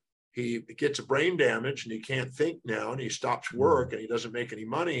he gets a brain damage and he can't think now, and he stops work and he doesn't make any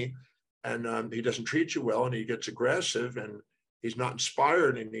money, and he doesn't treat you well, and he gets aggressive, and he's not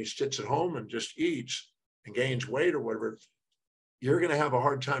inspired, and he sits at home and just eats and gains weight or whatever, you're going to have a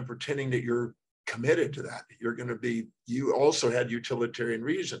hard time pretending that you're committed to that. You also had utilitarian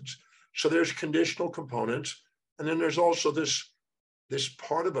reasons. So there's conditional components. And then there's also this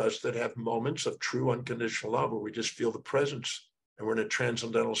part of us that have moments of true unconditional love where we just feel the presence and we're in a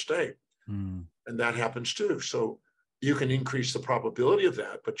transcendental state. And that happens too. So you can increase the probability of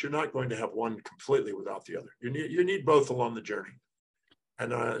that, but you're not going to have one completely without the other. You need both along the journey.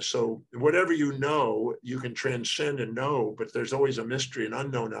 And so whatever you can transcend and know, but there's always a mystery and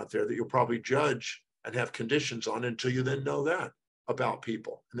unknown out there that you'll probably judge and have conditions on until you then know that about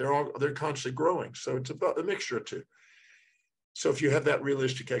people. And they're constantly growing. So it's about a mixture of two. So if you have that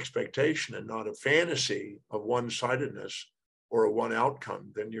realistic expectation and not a fantasy of one-sidedness or a one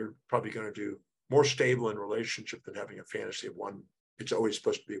outcome, then you're probably going to do more stable in relationship than having a fantasy of one. It's always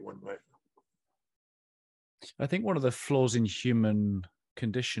supposed to be one way. I think one of the flaws in human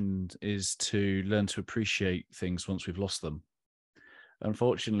condition is to learn to appreciate things once we've lost them.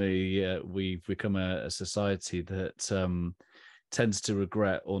 Unfortunately, we've become a society that tends to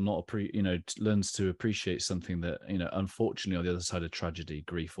regret or not, learns to appreciate something that, unfortunately, on the other side of tragedy,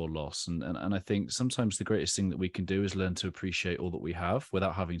 grief or loss. And I think sometimes the greatest thing that we can do is learn to appreciate all that we have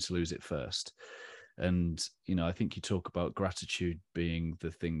without having to lose it first. And, I think you talk about gratitude being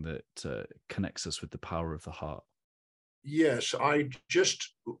the thing that connects us with the power of the heart. Yes, I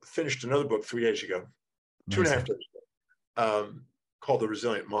just finished another book 3 days ago, Amazing. 2.5 days ago, called The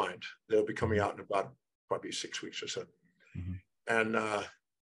Resilient Mind. They'll be coming out in about probably 6 weeks or so. Mm-hmm. And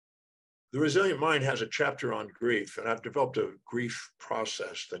The Resilient Mind has a chapter on grief, and I've developed a grief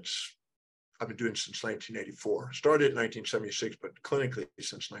process I've been doing since 1984. Started in 1976, but clinically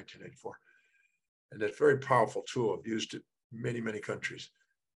since 1984. And it's a very powerful tool. I've used it in many, many countries.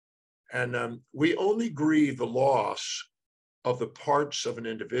 And we only grieve the loss of the parts of an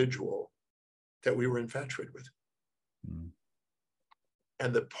individual that we were infatuated with. Mm.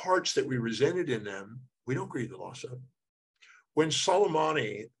 And the parts that we resented in them, we don't grieve the loss of. When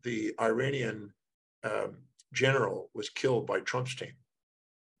Soleimani, the Iranian general, was killed by Trump's team,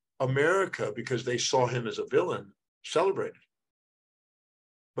 America, because they saw him as a villain, celebrated.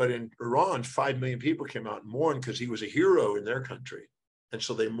 But in Iran, 5 million people came out and mourned because he was a hero in their country. And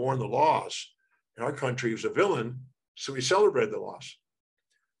so they mourned the loss. In our country, he was a villain, so we celebrated the loss.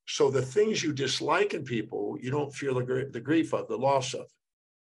 So the things you dislike in people, you don't feel the grief of, the loss of.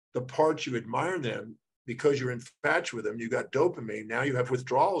 The parts you admire in them, because you're infatuated with them, you got dopamine. Now you have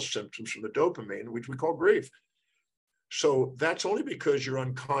withdrawal symptoms from the dopamine, which we call grief. So that's only because you're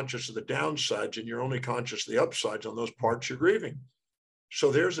unconscious of the downsides and you're only conscious of the upsides on those parts you're grieving. So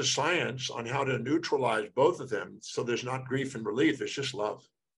there's a science on how to neutralize both of them. So there's not grief and relief, it's just love.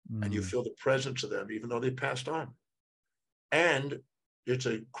 And you feel the presence of them, even though they passed on. And it's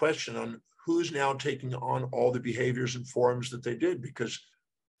a question on who's now taking on all the behaviors and forms that they did, because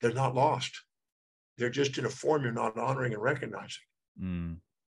they're not lost. They're just in a form you're not honoring and recognizing.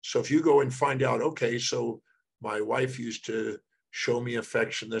 So if you go and find out, okay, so my wife used to show me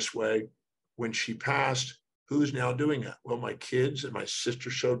affection this way. When she passed, who's now doing that? Well, my kids and my sister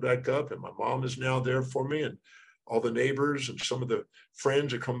showed back up, and my mom is now there for me, and all the neighbors and some of the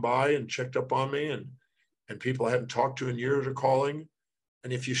friends that come by and checked up on me, and people I haven't talked to in years are calling.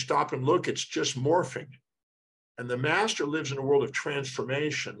 And if you stop and look, it's just morphing. And the master lives in a world of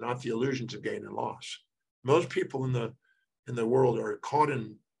transformation, not the illusions of gain and loss. Most people in the world are caught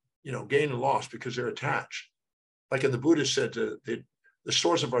in, gain and loss because they're attached. Like in the Buddha said, the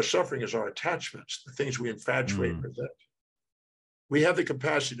source of our suffering is our attachments, the things we infatuate and resent. We have the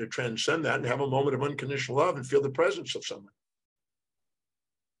capacity to transcend that and have a moment of unconditional love and feel the presence of someone.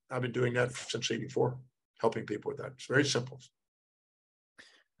 I've been doing that since '84, helping people with that. It's very simple.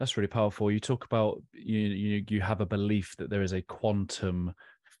 That's really powerful. You talk about you have a belief that there is a quantum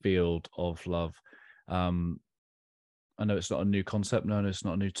field of love. I know it's not a new concept. No, it's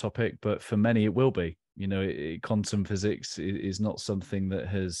not a new topic, but for many it will be. Quantum physics is not something that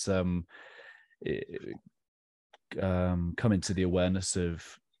has come into the awareness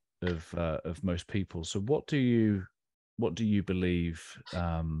of most people. So what do you believe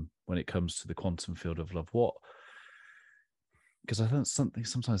when it comes to the quantum field of love? Because I think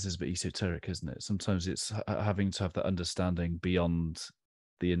sometimes it's a bit esoteric, isn't it? Sometimes it's having to have that understanding beyond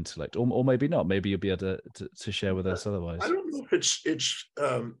the intellect, or maybe not. Maybe you'll be able to share with us otherwise. I don't know if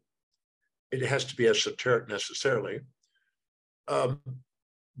it has to be esoteric necessarily.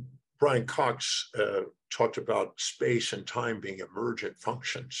 Brian Cox talked about space and time being emergent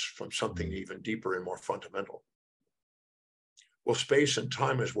functions from something even deeper and more fundamental. Well, space and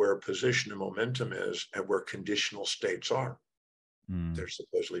time is where position and momentum is, and where conditional states are. They're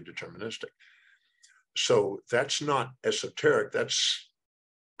supposedly deterministic. So that's not esoteric. That's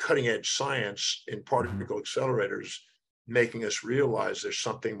cutting edge science in particle accelerators, making us realize there's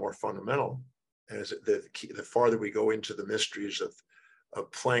something more fundamental. And the farther we go into the mysteries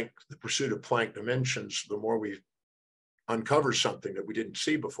of Planck, the pursuit of Planck dimensions, the more we uncover something that we didn't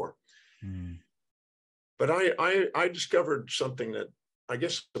see before. But I discovered something that I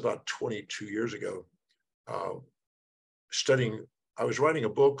guess about 22 years ago, I was writing a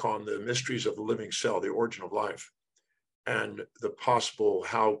book on the mysteries of the living cell, the origin of life, and the possible,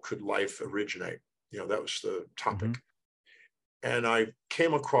 how could life originate? That was the topic. And I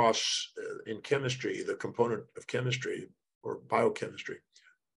came across in chemistry, the component of chemistry or biochemistry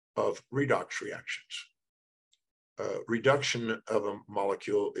of redox reactions. Reduction of a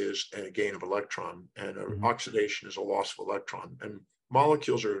molecule is a gain of electron, and oxidation is a loss of electron. And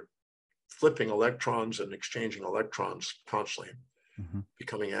molecules are flipping electrons and exchanging electrons constantly, Mm-hmm.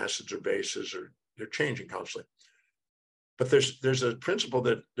 becoming acids or bases, or they're changing constantly. But there's a principle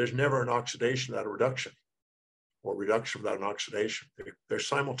that there's never an oxidation without a reduction, or reduction without an oxidation. They're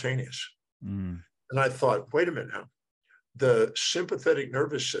simultaneous. Mm. And I thought, wait a minute now. The sympathetic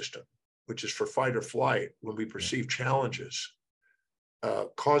nervous system, which is for fight or flight, when we perceive challenges,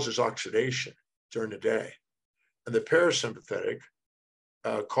 causes oxidation during the day. And the parasympathetic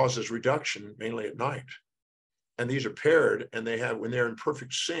causes reduction mainly at night. And these are paired, and they have, when they're in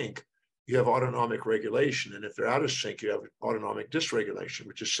perfect sync, you have autonomic regulation. And if they're out of sync, you have autonomic dysregulation,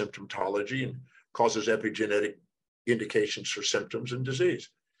 which is symptomatology and causes epigenetic indications for symptoms and disease.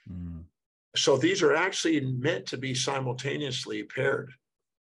 Mm. So these are actually meant to be simultaneously paired.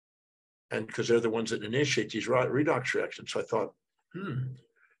 And because they're the ones that initiate these redox reactions. So I thought,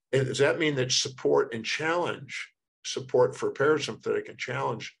 does that mean that support and challenge, support for parasympathetic and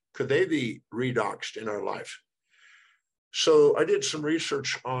challenge, could they be redoxed in our life? So I did some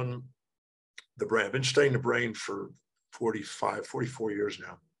research on the brain. I've been studying the brain for 44 years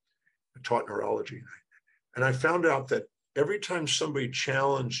now. I taught neurology. And I found out that every time somebody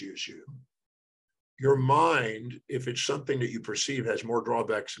challenges you, your mind, if it's something that you perceive has more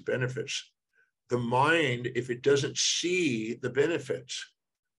drawbacks than benefits, the mind, if it doesn't see the benefits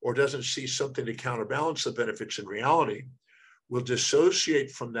or doesn't see something to counterbalance the benefits in reality, will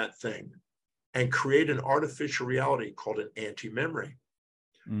dissociate from that thing and create an artificial reality called an anti-memory.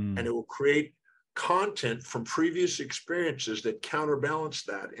 And it will create content from previous experiences that counterbalance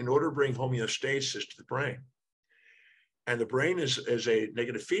that in order to bring homeostasis to the brain. And the brain is a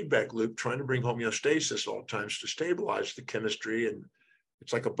negative feedback loop trying to bring homeostasis at all times to stabilize the chemistry, and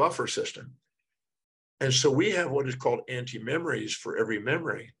it's like a buffer system. And so we have what is called anti-memories for every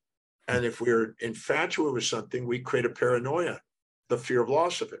memory. And if we're infatuated with something, we create a paranoia, the fear of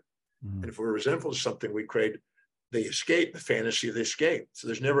loss of it. And if we're resentful of something, we create the escape, the fantasy of the escape. So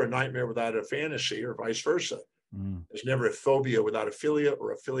there's never a nightmare without a fantasy, or vice versa. There's never a phobia without a philia,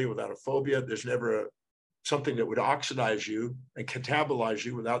 or a philia without a phobia. There's never something that would oxidize you and catabolize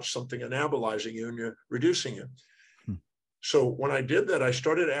you without something anabolizing you and you're reducing you. So when I did that, I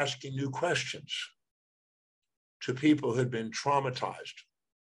started asking new questions to people who had been traumatized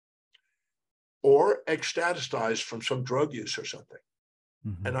or ecstatized from some drug use or something.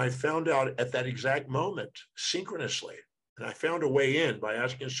 And I found out at that exact moment, synchronously, and I found a way in by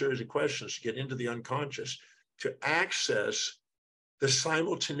asking a series of questions to get into the unconscious, to access the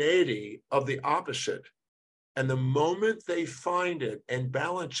simultaneity of the opposite. And the moment they find it and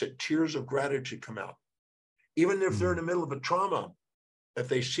balance it, tears of gratitude come out. Even if they're in the middle of a trauma, if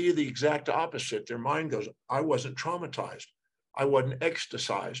they see the exact opposite, their mind goes, I wasn't traumatized. I wasn't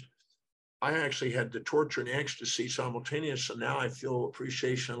ecstasized. I actually had the torture and ecstasy simultaneous. And now I feel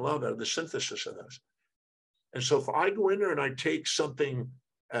appreciation and love out of the synthesis of those. And so if I go in there and I take something,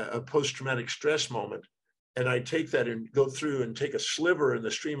 a post-traumatic stress moment, and I take that and go through and take a sliver in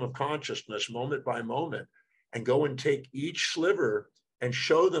the stream of consciousness moment by moment, and go and take each sliver and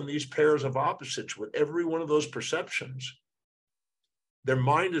show them these pairs of opposites with every one of those perceptions, their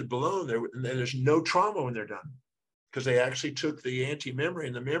mind is blown. There's no trauma when they're done, because they actually took the anti-memory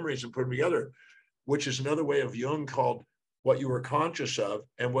and the memories and put them together, which is another way of Jung called what you were conscious of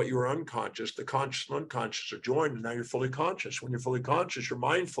and what you were unconscious. The conscious and unconscious are joined, and now you're fully conscious. When you're fully conscious, you're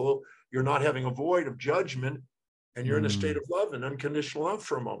mindful, you're not having a void of judgment, and you're in a state of love and unconditional love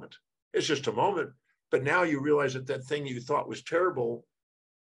for a moment. It's just a moment. But now you realize that that thing you thought was terrible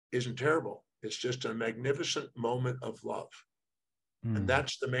isn't terrible. It's just a magnificent moment of love. And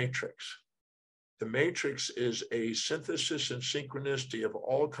that's the matrix. The matrix is a synthesis and synchronicity of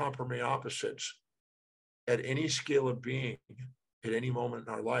all complementary opposites at any scale of being at any moment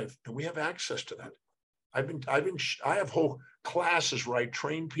in our life. And we have access to that. I have whole classes where I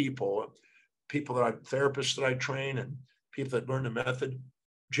train people therapists that I train, and people that learn the method,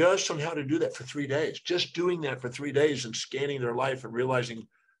 just on how to do that for 3 days, just doing that for 3 days and scanning their life and realizing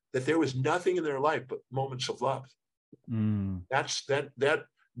that there was nothing in their life but moments of love. That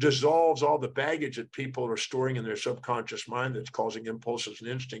dissolves all the baggage that people are storing in their subconscious mind that's causing impulses and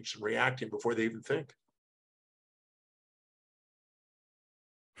instincts and reacting before they even think.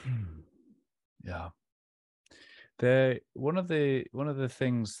 Yeah. One of the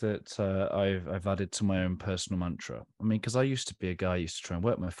things that I've added to my own personal mantra. I mean, because I used to be a guy who used to try and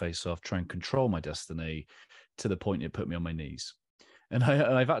work my face off, try and control my destiny to the point it put me on my knees. And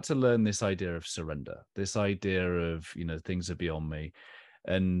I've had to learn this idea of surrender, this idea of, things are beyond me.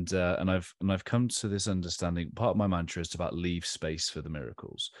 And I've come to this understanding. Part of my mantra is about leave space for the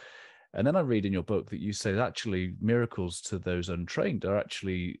miracles. And then I read in your book that you say that actually miracles to those untrained are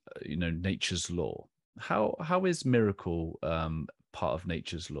actually, nature's law. How is miracle part of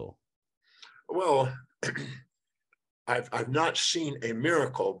nature's law? Well, I've not seen a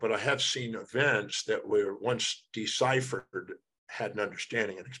miracle, but I have seen events that were once deciphered, had an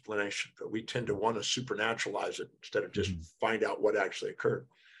understanding and explanation, but we tend to want to supernaturalize it instead of just find out what actually occurred.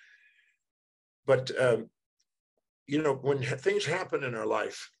 But, when things happen in our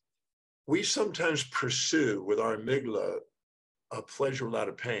life, we sometimes pursue with our amygdala a pleasure without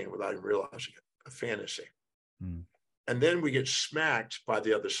a pain, without even realizing it, a fantasy. And then we get smacked by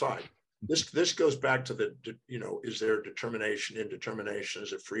the other side. This goes back to is there determination, indetermination?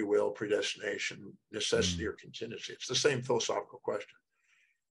 Is it free will, predestination, necessity, or contingency? It's the same philosophical question.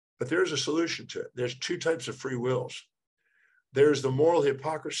 But there's a solution to it. There's two types of free wills. There's the moral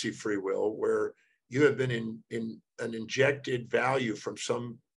hypocrisy free will, where you have been in an injected value from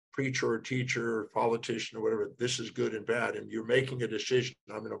some preacher or teacher or politician or whatever. This is good and bad. And you're making a decision.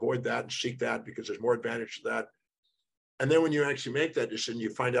 I'm going to avoid that and seek that because there's more advantage to that. And then when you actually make that decision,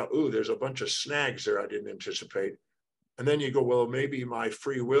 you find out, there's a bunch of snags there I didn't anticipate. And then you go, well, maybe my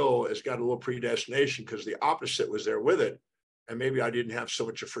free will has got a little predestination because the opposite was there with it. And maybe I didn't have so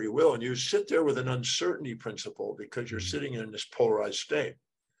much of free will. And you sit there with an uncertainty principle because you're sitting in this polarized state.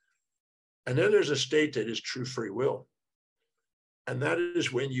 And then there's a state that is true free will. And that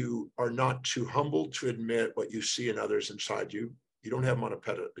is when you are not too humble to admit what you see in others inside you. You don't have them on a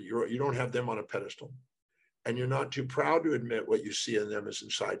pedestal. You don't have them on a pedestal. And you're not too proud to admit what you see in them is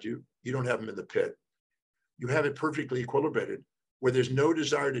inside you. You don't have them in the pit. You have it perfectly equilibrated, where there's no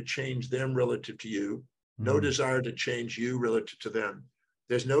desire to change them relative to you, no desire to change you relative to them.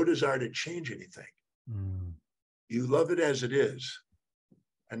 There's no desire to change anything. You love it as it is.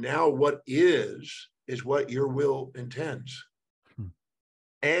 And now what is what your will intends.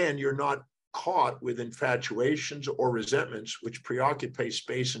 And you're not caught with infatuations or resentments, which preoccupy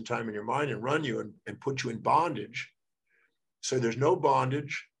space and time in your mind and run you and put you in bondage. So there's no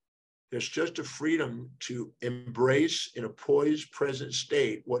bondage. There's just a freedom to embrace in a poised present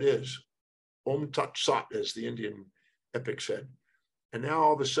state what is. Om Tat Sat, as the Indian epic said. And now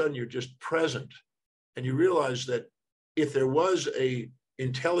all of a sudden you're just present. And you realize that if there was a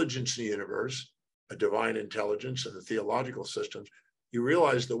intelligence in the universe, a divine intelligence in the theological systems, you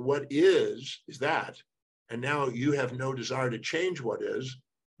realize that what is that. And now you have no desire to change what is.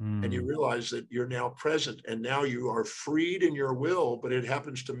 And you realize that you're now present. And now you are freed in your will, but it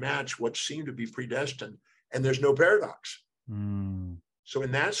happens to match what seemed to be predestined. And there's no paradox. So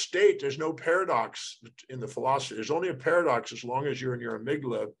in that state, there's no paradox in the philosophy. There's only a paradox as long as you're in your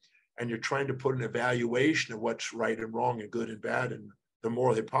amygdala and you're trying to put an evaluation of what's right and wrong and good and bad and the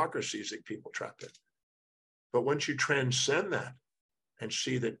moral hypocrisies that people trap in. But once you transcend that, and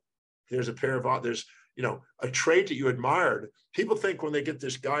see that there's a a trait that you admired. People think when they get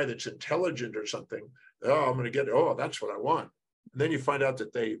this guy that's intelligent or something, that's what I want. And then you find out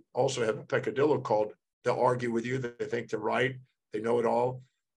that they also have a peccadillo called, they'll argue with you, that they think they're right, they know it all.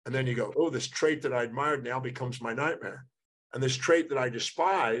 And then you go, this trait that I admired now becomes my nightmare. And this trait that I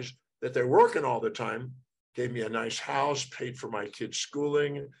despise, that they're working all the time, gave me a nice house, paid for my kids'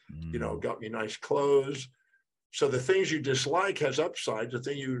 schooling, got me nice clothes. So the things you dislike has upside. The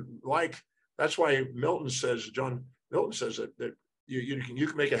thing you like, that's why John Milton says that you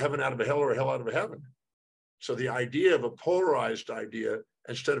can make a heaven out of a hell or a hell out of a heaven. So the idea of a polarized idea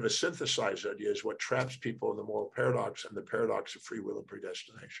instead of a synthesized idea is what traps people in the moral paradox and the paradox of free will and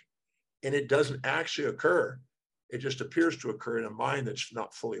predestination. And it doesn't actually occur. It just appears to occur in a mind that's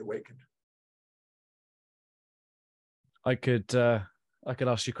not fully awakened. I could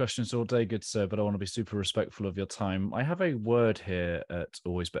ask you questions all day, good sir, but I want to be super respectful of your time. I have a word here at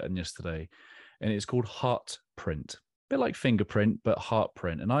Always Better Than Yesterday, and it's called heart print. A bit like fingerprint, but heart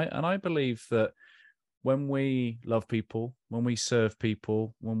print. And I believe that when we love people, when we serve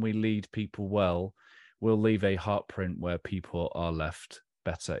people, when we lead people well, we'll leave a heart print where people are left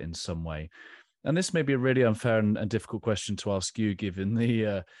better in some way. And this may be a really unfair and difficult question to ask you, given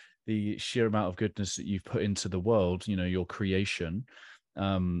the sheer amount of goodness that you've put into the world, your creation.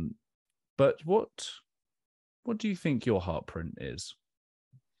 But what do you think your heart print is?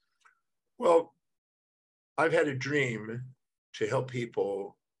 Well, I've had a dream to help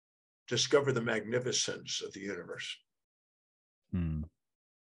people discover the magnificence of the universe.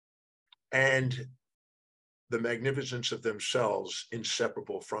 And the magnificence of themselves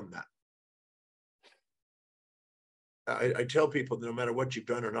inseparable from that. I tell people that no matter what you've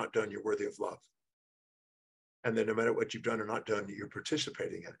done or not done, you're worthy of love. And then no matter what you've done or not done, you're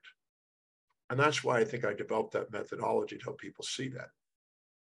participating in it. And that's why I think I developed that methodology to help people see that.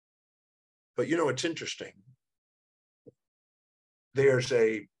 But it's interesting.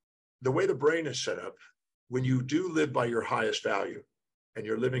 The way the brain is set up, when you do live by your highest value and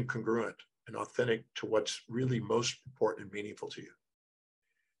you're living congruent and authentic to what's really most important and meaningful to you,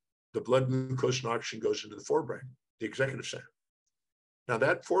 the blood glucose and oxygen goes into the forebrain, the executive center. Now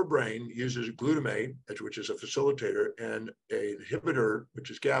that forebrain uses glutamate, which is a facilitator, and an inhibitor, which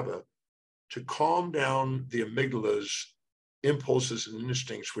is GABA, to calm down the amygdala's impulses and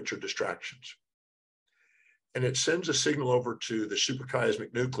instincts, which are distractions. And it sends a signal over to the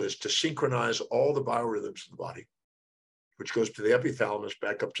suprachiasmatic nucleus to synchronize all the biorhythms of the body, which goes to the epithalamus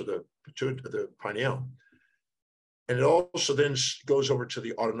back up to the pineal. And it also then goes over to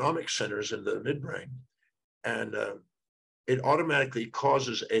the autonomic centers in the midbrain. And it automatically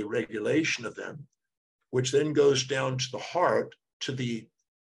causes a regulation of them, which then goes down to the heart, to the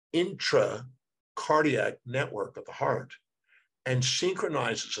intracardiac network of the heart, and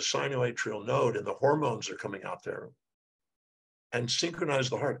synchronizes the sinoatrial node, and the hormones are coming out there and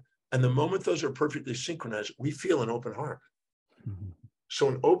synchronize the heart. And the moment those are perfectly synchronized, we feel an open heart. Mm-hmm. So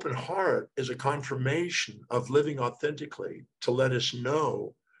an open heart is a confirmation of living authentically, to let us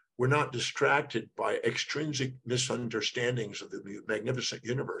know we're not distracted by extrinsic misunderstandings of the magnificent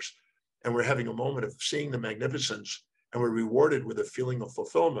universe. And we're having a moment of seeing the magnificence, and we're rewarded with a feeling of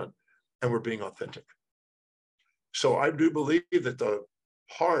fulfillment, and we're being authentic. So I do believe that the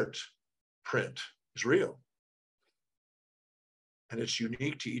heart print is real. And it's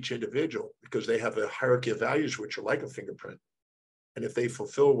unique to each individual because they have a hierarchy of values, which are like a fingerprint. And if they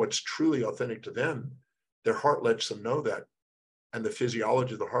fulfill what's truly authentic to them, their heart lets them know that. And the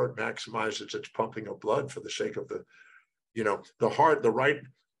physiology of the heart maximizes its pumping of blood for the sake of the heart. The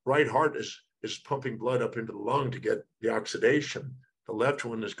right heart is pumping blood up into the lung to get the oxidation. The left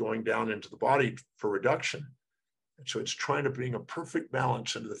one is going down into the body for reduction. And so it's trying to bring a perfect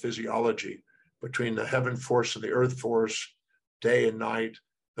balance into the physiology between the heaven force and the earth force, day and night,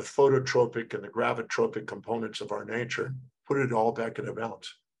 the phototropic and the gravitropic components of our nature, put it all back into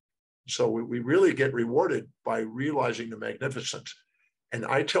balance. So we really get rewarded by realizing the magnificence. And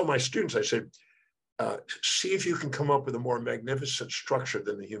I tell my students, I say, see if you can come up with a more magnificent structure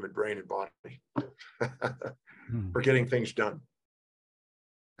than the human brain and body for getting things done.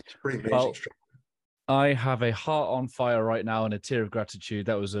 It's a pretty amazing structure. I have a heart on fire right now and a tear of gratitude.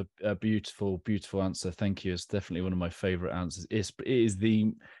 That was a beautiful, beautiful answer. Thank you. It's definitely one of my favorite answers.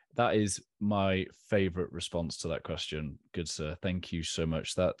 That is my favorite response to that question. Good sir. Thank you so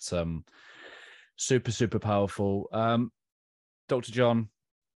much. That's super, super powerful. Dr. John,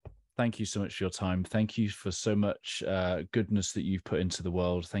 thank you so much for your time. Thank you for so much goodness that you've put into the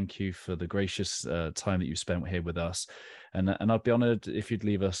world. Thank you for the gracious time that you spent here with us. And I'd be honored if you'd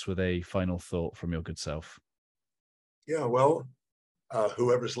leave us with a final thought from your good self. Yeah, well,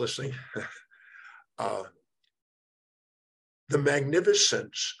 whoever's listening, the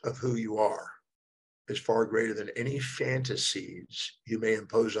magnificence of who you are is far greater than any fantasies you may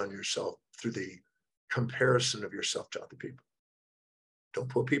impose on yourself through the comparison of yourself to other people. Don't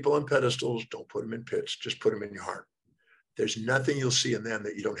put people on pedestals. Don't put them in pits. Just put them in your heart. There's nothing you'll see in them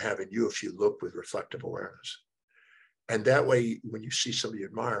that you don't have in you if you look with reflective awareness. And that way, when you see somebody you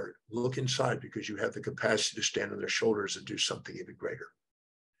admire, look inside, because you have the capacity to stand on their shoulders and do something even greater.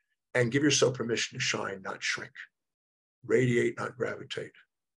 And give yourself permission to shine, not shrink. Radiate, not gravitate.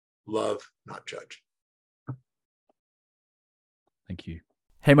 Love, not judge. Thank you.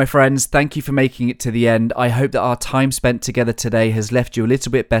 Hey, my friends, thank you for making it to the end. I hope that our time spent together today has left you a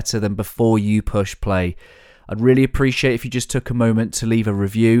little bit better than before you push play. I'd really appreciate if you just took a moment to leave a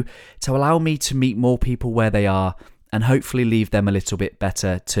review to allow me to meet more people where they are and hopefully leave them a little bit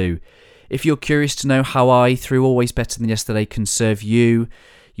better too. If you're curious to know how I, through Always Better Than Yesterday, can serve you,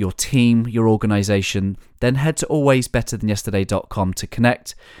 your team, your organization, then head to alwaysbetterthanyesterday.com to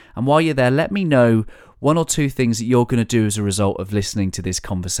connect. And while you're there, let me know one or two things that you're going to do as a result of listening to this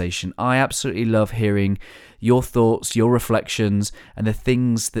conversation. I absolutely love hearing your thoughts, your reflections, and the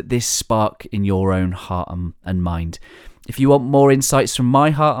things that this spark in your own heart and mind. If you want more insights from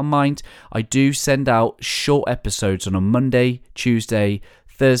my heart and mind, I do send out short episodes on a Monday, Tuesday,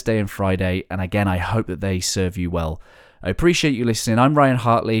 Thursday, and Friday. And again, I hope that they serve you well. I appreciate you listening. I'm Ryan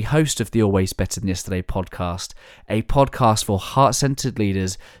Hartley, host of the Always Better Than Yesterday podcast, a podcast for heart-centered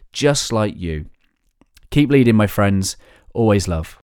leaders just like you. Keep leading, my friends. Always love.